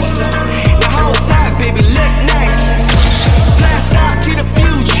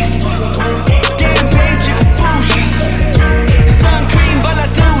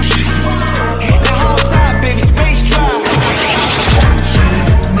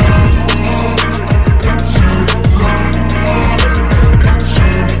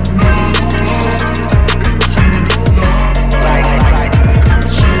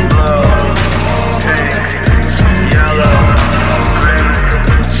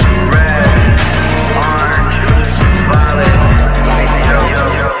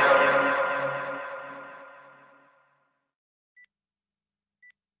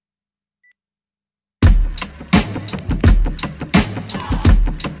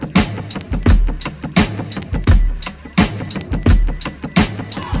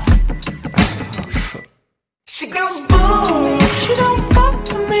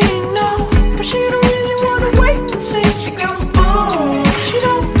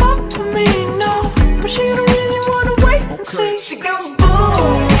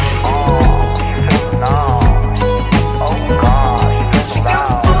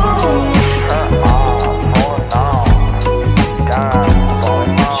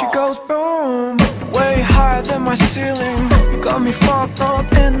caught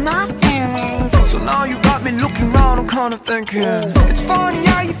up in my feelings. So now you got me looking round, I'm kinda thinking it's funny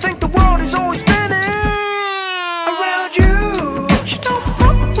how you think the world is always spinning around you. She don't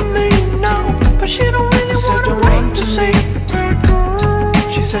fuck with me, no, but she don't really wanna wait to see.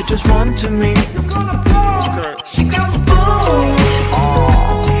 She said just run to me. She goes boom.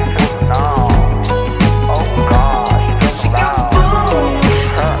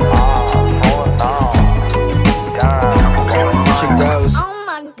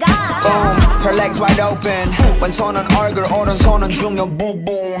 Her legs wide open. 왼손은 얼굴 오른손은 중요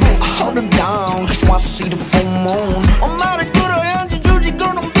부분. Hold her down, she wants to see the full moon. 엄마를 끌어야지 주지,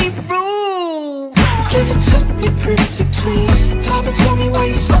 girl, don't be rude. Give it to me pretty please. Stop and tell me why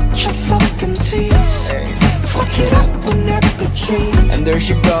you such a fucking tease. Fuck it up whenever dream. And there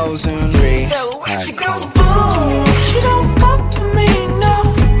she goes in 3. She goes boom. She don't fuck with me,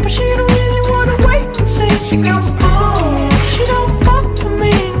 no, but she don't really wanna wait and see. She goes boom. She don't fuck with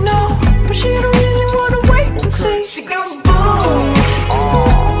me, no, but she don't really wanna wait and see. She goes boom.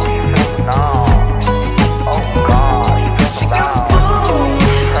 She goes boom.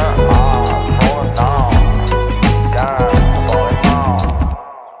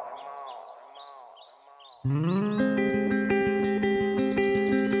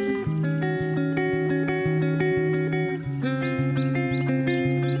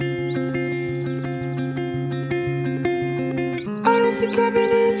 I don't think I've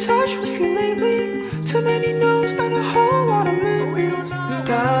been in touch with you lately. Too many no's and a whole lot of me.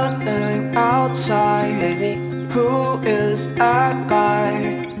 Standing outside, baby, who is that guy?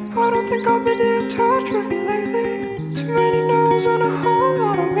 I don't think I've been in touch with you lately. Too many no's and a whole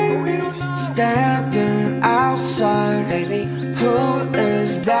lot of me. Standing outside, baby, who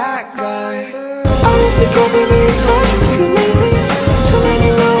is that guy? I don't think I've been in touch with you lately. Too many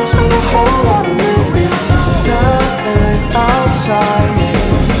no's and a whole lot of me. Standing outside,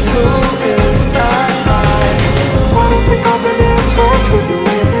 who is that guy? I don't think I've been in touch with you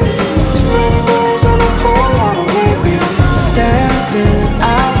lately. Too many no's and a whole lot of me. Standing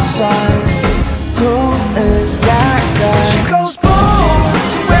outside, who is that guy? She goes boom,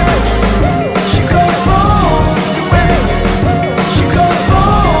 she goes boom, she goes boom, she goes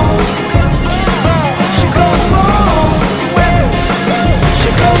boom, she goes boom, she goes boom, she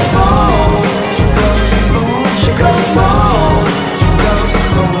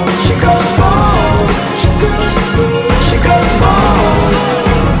goes boom, she goes boom, she goes boom.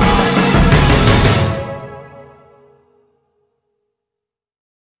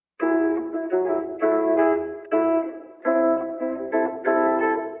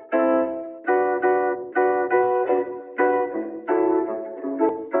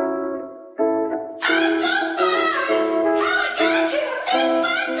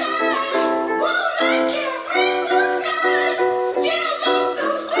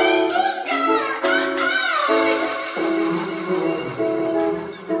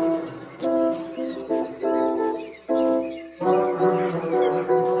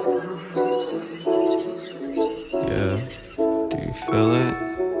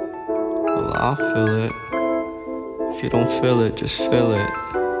 If you don't feel it, just feel it.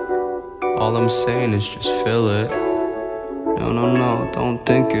 All I'm saying is just feel it. No, don't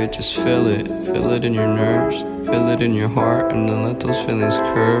think it, just feel it. Feel it in your nerves, feel it in your heart, and then let those feelings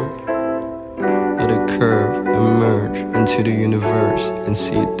curve. Let it curve, emerge into the universe, and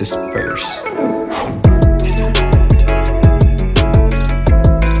see it disperse.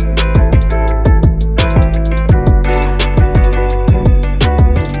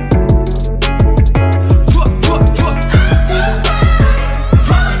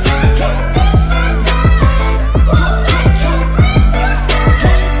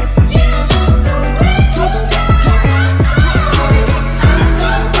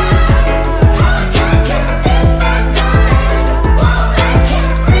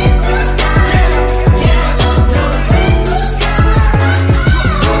 Yeah.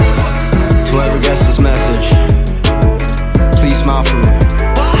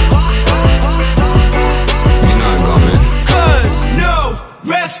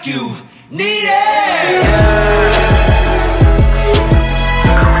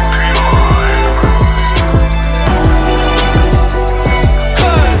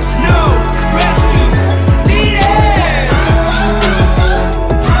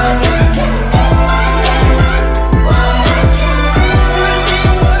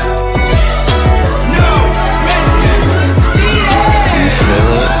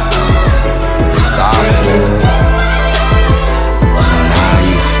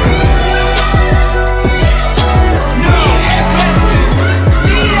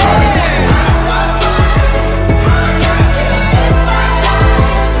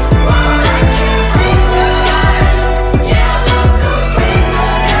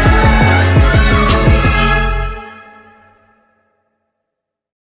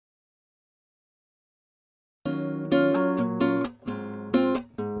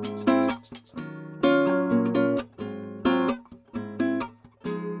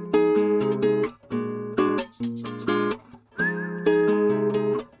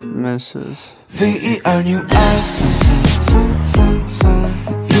 Mrs. VENUS.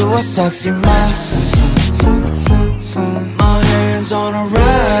 You a sexy mess. My hands on a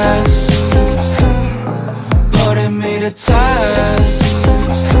rest, putting me to test.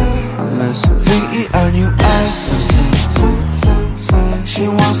 VENUS. She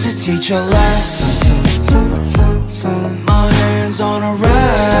wants to teach a lesson. My hands on a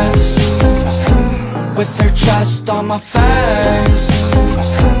rest, with her chest on my face.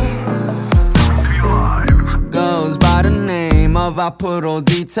 Goes by the name of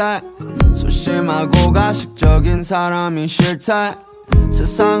아프로디테. 소심하고 가식적인 사람이 싫대.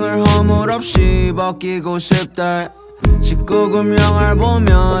 세상을 허물 없이 벗기고 싶대. 19금형을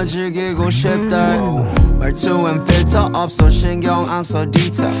보며 즐기고 싶대. 말투엔 필터 없어 신경 안 써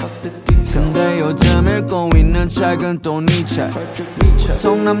디테일. 근데 요즘 읽고 있는 책은 또 니체.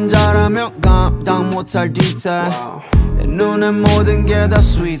 통남자라면 감당 못할 디테일. 내 눈엔 모든 게 다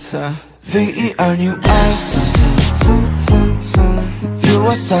sweet해. VENUS. You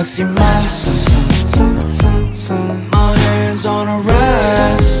a sexy mess. My hands on a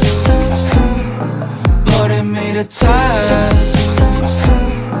rest, putting me to test.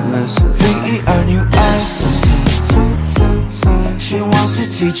 VENUS. She wants to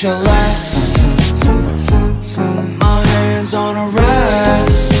teach a lesson. My hands on a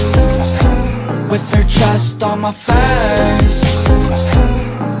rest, with her chest on my face.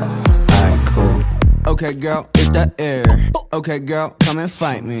 Alright, cool. Okay girl, hit that air. Okay girl, come and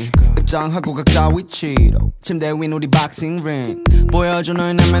fight me. 끝장하고 각자 위치로 침대 윈 우리 박싱 링. 보여줘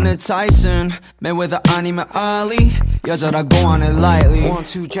너의 내면의 타이슨. Mayweather 아니면 Ali. 여자라고 안 해 lightly. 1,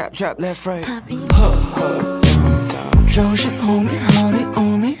 2, jab, jab, left, right. 정신 homie, hurry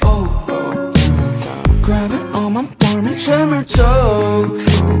on me. Grab it on my arm, 춤을 춰.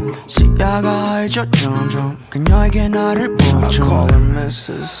 시야가 하얘져 점점. 그녀에게 나를 보여줘. I call her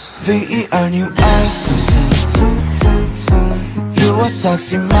Mrs. VENUS. You a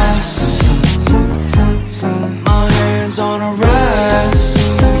sexy mess. My hands on a rest,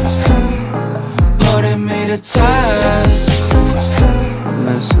 putting me to test.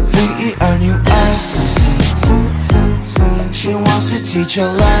 VENUS. She wants to teach a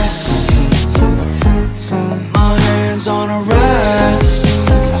lesson. My hands on a rest,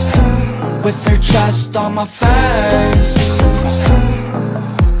 with her chest on my face.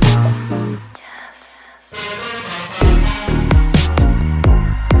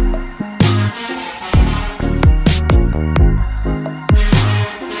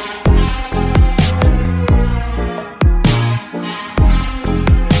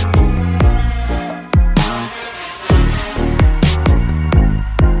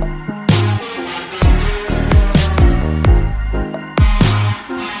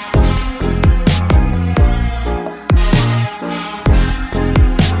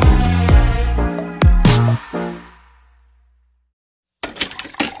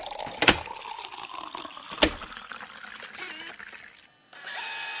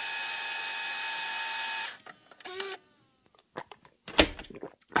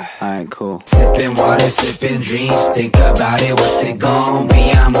 Alright, cool. Sipping water, sipping dreams. Think about it, what's it gon'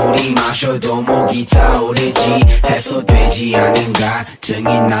 be? 아무리 마셔도 목이 타오르지. 해소되지 않은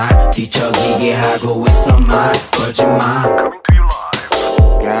갈증이 날 뒤척이게 하고 있어. 말 거짓말.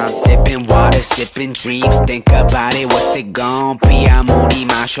 Sipping water, sipping dreams. Think about it, what's it gon' be? 아무리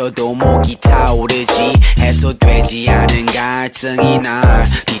마셔도 목이 타오르지. 해소되지 않은 갈증이 날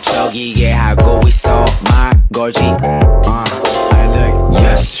뒤척이게 하고 있어. 말 걸지. I look,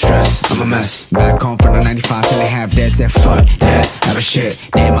 yes, stress, I'm a mess. Back home from the 95 till they have that. Said fuck that, have a shit.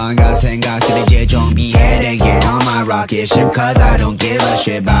 내 마음과 생각들 이제 정비해. Then get on my rocket ship, cause I don't give a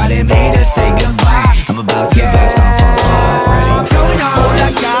shit about them haters. Say goodbye, I'm about to get blast off on fire. Going on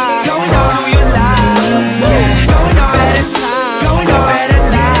like God, going on to your life. Yeah, going on better time, going on better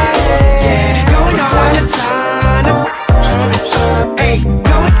life. Yeah, going on time to time. Hey,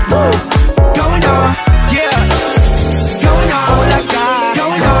 going on, yeah. Going on like God,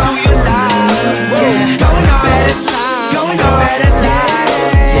 going on to your life. Yeah, going on better time, going on better life.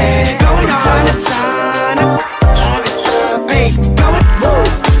 Yeah, going on time to time. Hey, going on,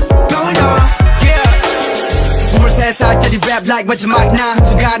 yeah. 23살짜리 rap like 마지막 나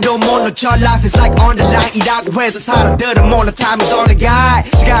한순간도 못 놓쳐. Life is like on the line. 이라고 해도 사람들은 몰라. Time is on the guide.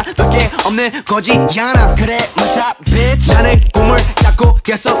 시간밖에 없는 거지 않아. 그래 맞아 bitch. 나는 꿈을 잡고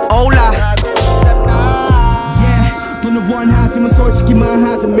계속 올라. 돈은 원하지만 솔직히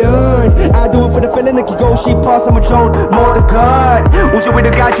말하자면 I do it for the feeling 느끼고 싶어. 삶을 좋은 모든 것 우주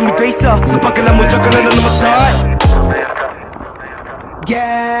위로 갈 준비돼 있어. 습박을 난 무조건 난 넘어 start.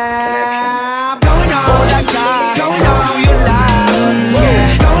 Yeah, going on like God, going on to your life.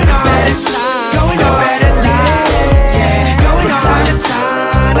 Yeah, going on.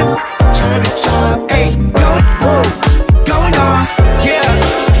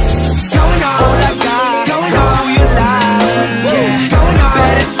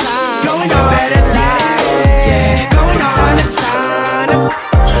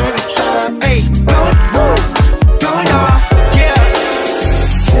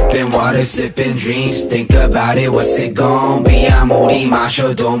 sipping drinks. Think about it, what's it gon' be? 아무리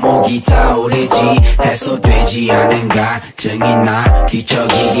마셔도 목이 타오르지 해소되지 않은 갈증이 날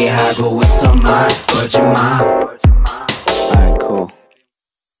뒤척이게 하고 있어 말 거짓말. Alright, cool.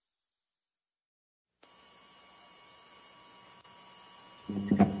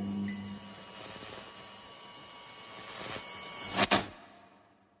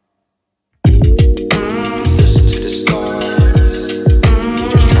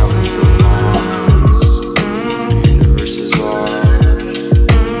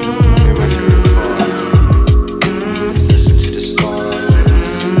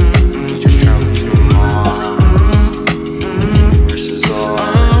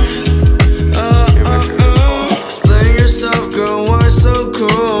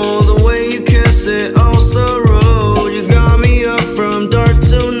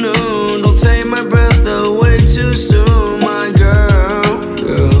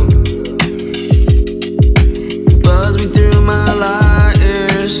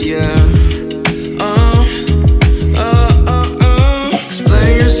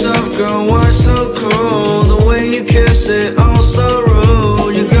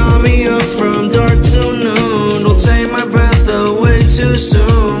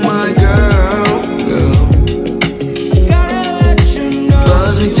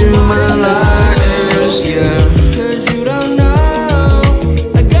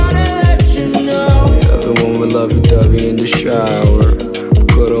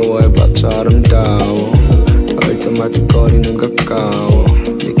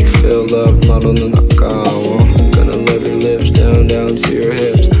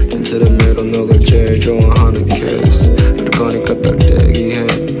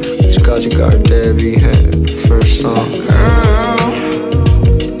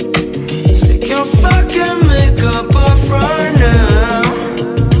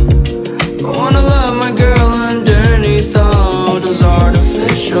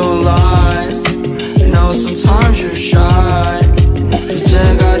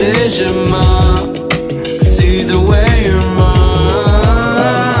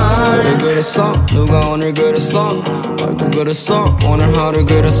 오늘 하루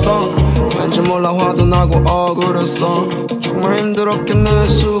그랬어 왠지 몰라 화도 나고 억울했어 정말 힘들었겠네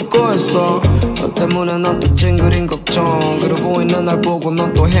수고했어 너 때문에 난 또 찡그린 걱정 그러고 있는 날 보고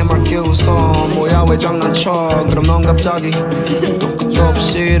넌 또 해맑게 웃어 뭐야 왜 장난쳐 그럼 넌 갑자기 또 끝도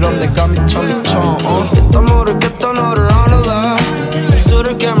없이 이런 내가 미쳐 일단 모르겠다 너를 안을래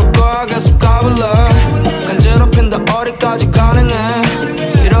입술을 깨물 거야 계속 가볼래 간지럽힌다 어디까지 가능해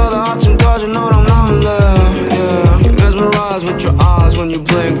이러다 아침까지 너랑 남을래 Mesmerized with your eyes when you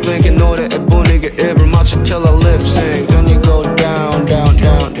blink Thinking 노래에 분위기에 입을 맞춰 till I lip sync Then you go down, down,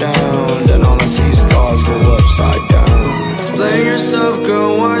 down, down Then all I see is stars go upside down Explain yourself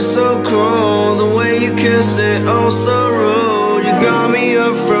girl, why so cruel The way you kiss it, oh so rude You got me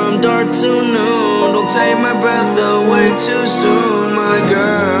up from dark to noon Don't take my breath away too soon, my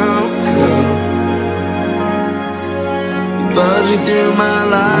girl You buzz me through my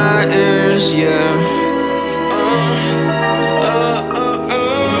light ears, yeah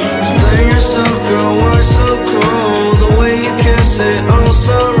Explain yourself, girl, why so cruel The way you kiss it, oh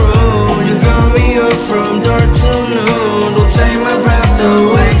so rude You got me up from dark to noon Don't take my breath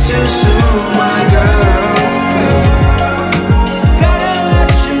away too soon, my girl Gotta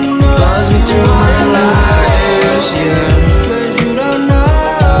let you know Buzz me through my lies, yeah Cause you don't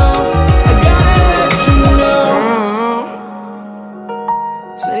know I gotta let you know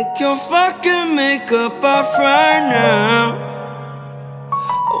Take your fucking makeup off right now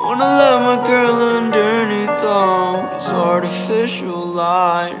I wanna love my girl underneath all these artificial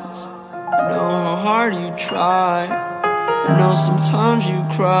lies I know how hard you try I know sometimes you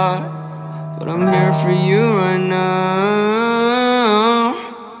cry But I'm here for you right now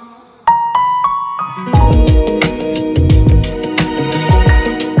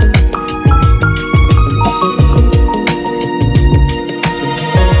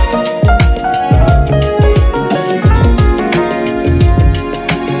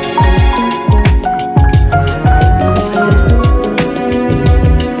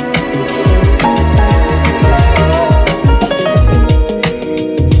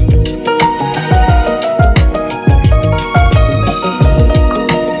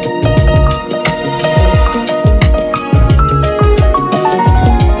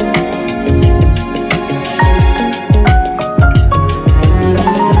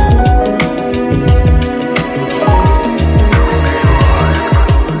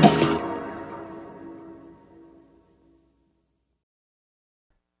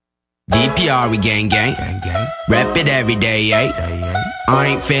DPR we gang gang, rap it every day, eh? I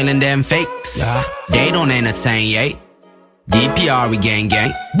ain't feeling them fakes. They don't entertain, yeah. DPR we gang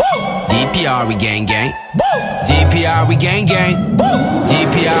gang. DPR we gang gang. DPR we gang gang.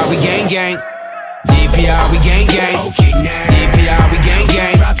 DPR we gang gang. DPR we gang gang. DPR we gang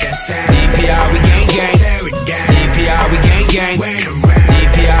gang. DPR we gang gang. DPR we gang gang.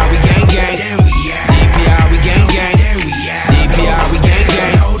 DPR we gang gang. DPR we gang gang. DPR we gang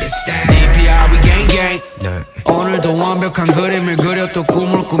gang. DPR we gang gang. 오늘도 완벽한 그림을 그려 또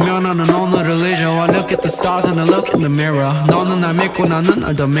꿈을 꾸며 나는 오늘을 잊어 I look at the stars and I look in the mirror 너는 날 믿고 나는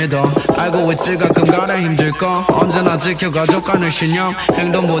날 더 믿어 알고 있지 가끔 가려 힘들 거 언제나 지켜가져가는 신념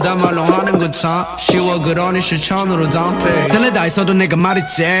행동보다 말로 하는 거 참 쉬워 그러니 실천으로 담배 달래다 있어도 내가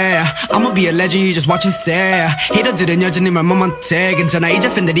말했지 I'ma be a legend you just watch and say 히터들은 여전히 말만 많대 괜찮아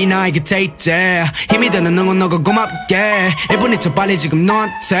이제 팬들이 나의 곁에 있지 힘이 되는 응원 너가 고맙게 1분 2초 빨리 지금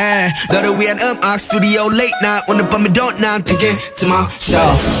너한테 너를 위한 음악 스튜디오 late night 오늘 밤에 don't know I'm thinking to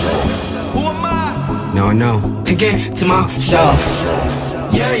myself Who am I? No, no. Thinking to myself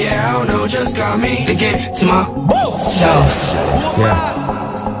Yeah, yeah, I don't know, just got me Thinking to myself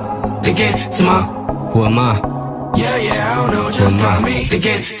Yeah. Thinking to my Who am I? Yeah, yeah, I don't know, just got me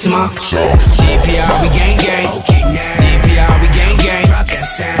Thinking to myself DPR we gang gang. DPR we gang gang.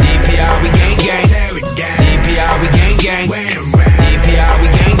 DPR we gang gang. DPR we gang gang. DPR we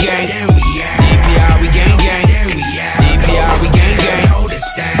gang gang. DPR we gang gang. DPR we gang gang.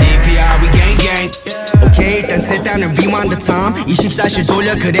 DPR we gang gang. Okay, 일단 sit down and rewind the time 24실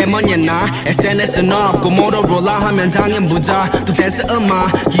돌려 그래 뭐냐 나 SNS는 없고 모토로라 하면 당연 부자 또 댄스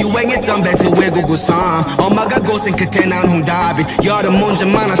음악 유행했던 배트 외국어 삶 엄마가 고생 끝에 난 홍답인 여러 문제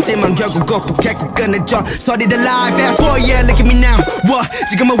많았지만 결국 극복했고 끝내줘 소리들 live fast forward yeah look at me now what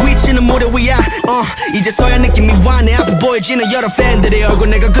지금은 위치는 무대 위야 이제서야 느낌이 와 내 앞에 보여지는 여러 팬들의 얼굴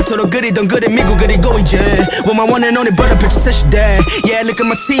내가 그토록 그리던 그림 미국 그리고 이제 With my one and only brother picture 새 시대 Yeah look at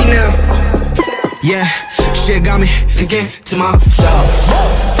my team now Yeah, shit got me thinking to myself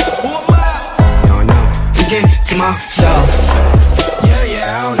No, no. Thinking to myself Yeah, yeah,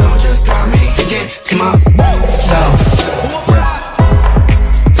 I don't know, just got me thinking to myself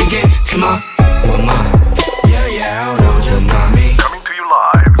Thinking to my Who am I? Yeah, yeah, I don't know, just got me Coming to you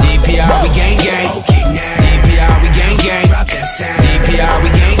live. DPR we gang gang. DPR we gang gang. DPR we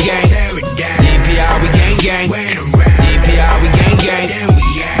gang gang. DPR we gang gang. DPR we gang gang.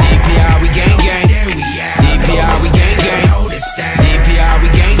 DPR we gang gang. DPR we gang gang. DPR we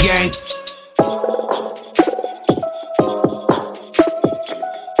gang gang.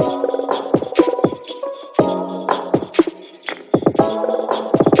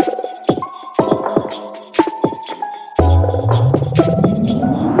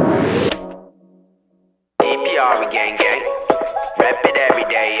 DPR we gang gang. Rap it every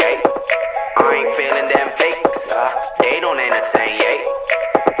day, yeah. I ain't feeling them fakes. They don't entertain, yeah.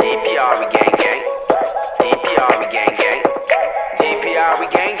 DPR we gang gang. DPR we gang gang. DPR we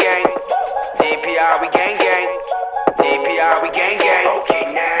gang gang. DPR we gang gang. DPR we gang gang.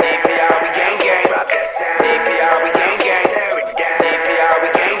 DPR we gang gang. DPR we gang gang. DPR we gang gang. DPR we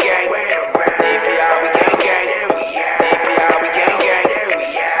gang gang. DPR we gang gang.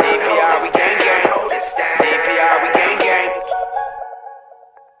 DPR we gang gang. DPR we gang gang.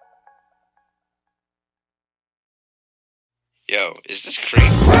 Yo, is this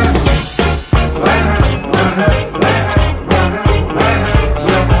creep?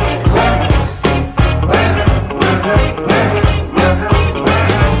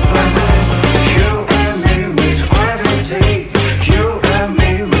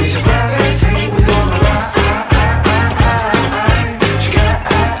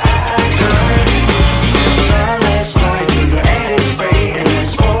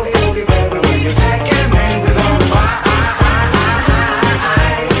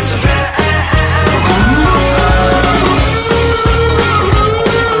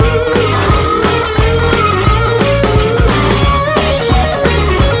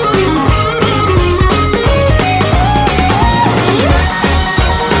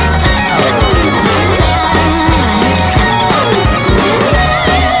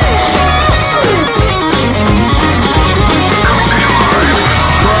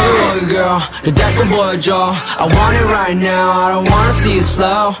 보여줘 I want it right now I don't wanna see it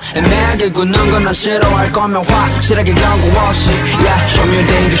slow 애매하게 굳는 건 난 싫어할 거면 확실하게 경고 없이 Yeah, show me your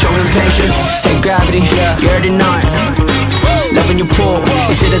danger, show me your patience Hey gravity, you already know it Love when you pull,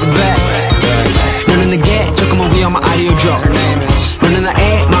 it's it as a bet 너는 내게 조금은 위험한 아이디어죠 너는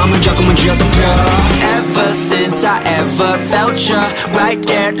나의 마음을 조금은 쥐어덮여 Ever since I ever felt you Right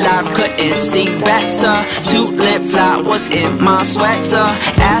there, life couldn't seem better Two-lip flowers in my sweater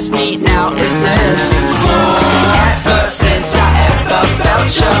Ask me now, is this for? Ever since I ever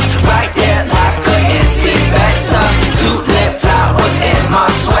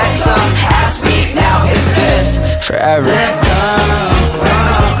forever.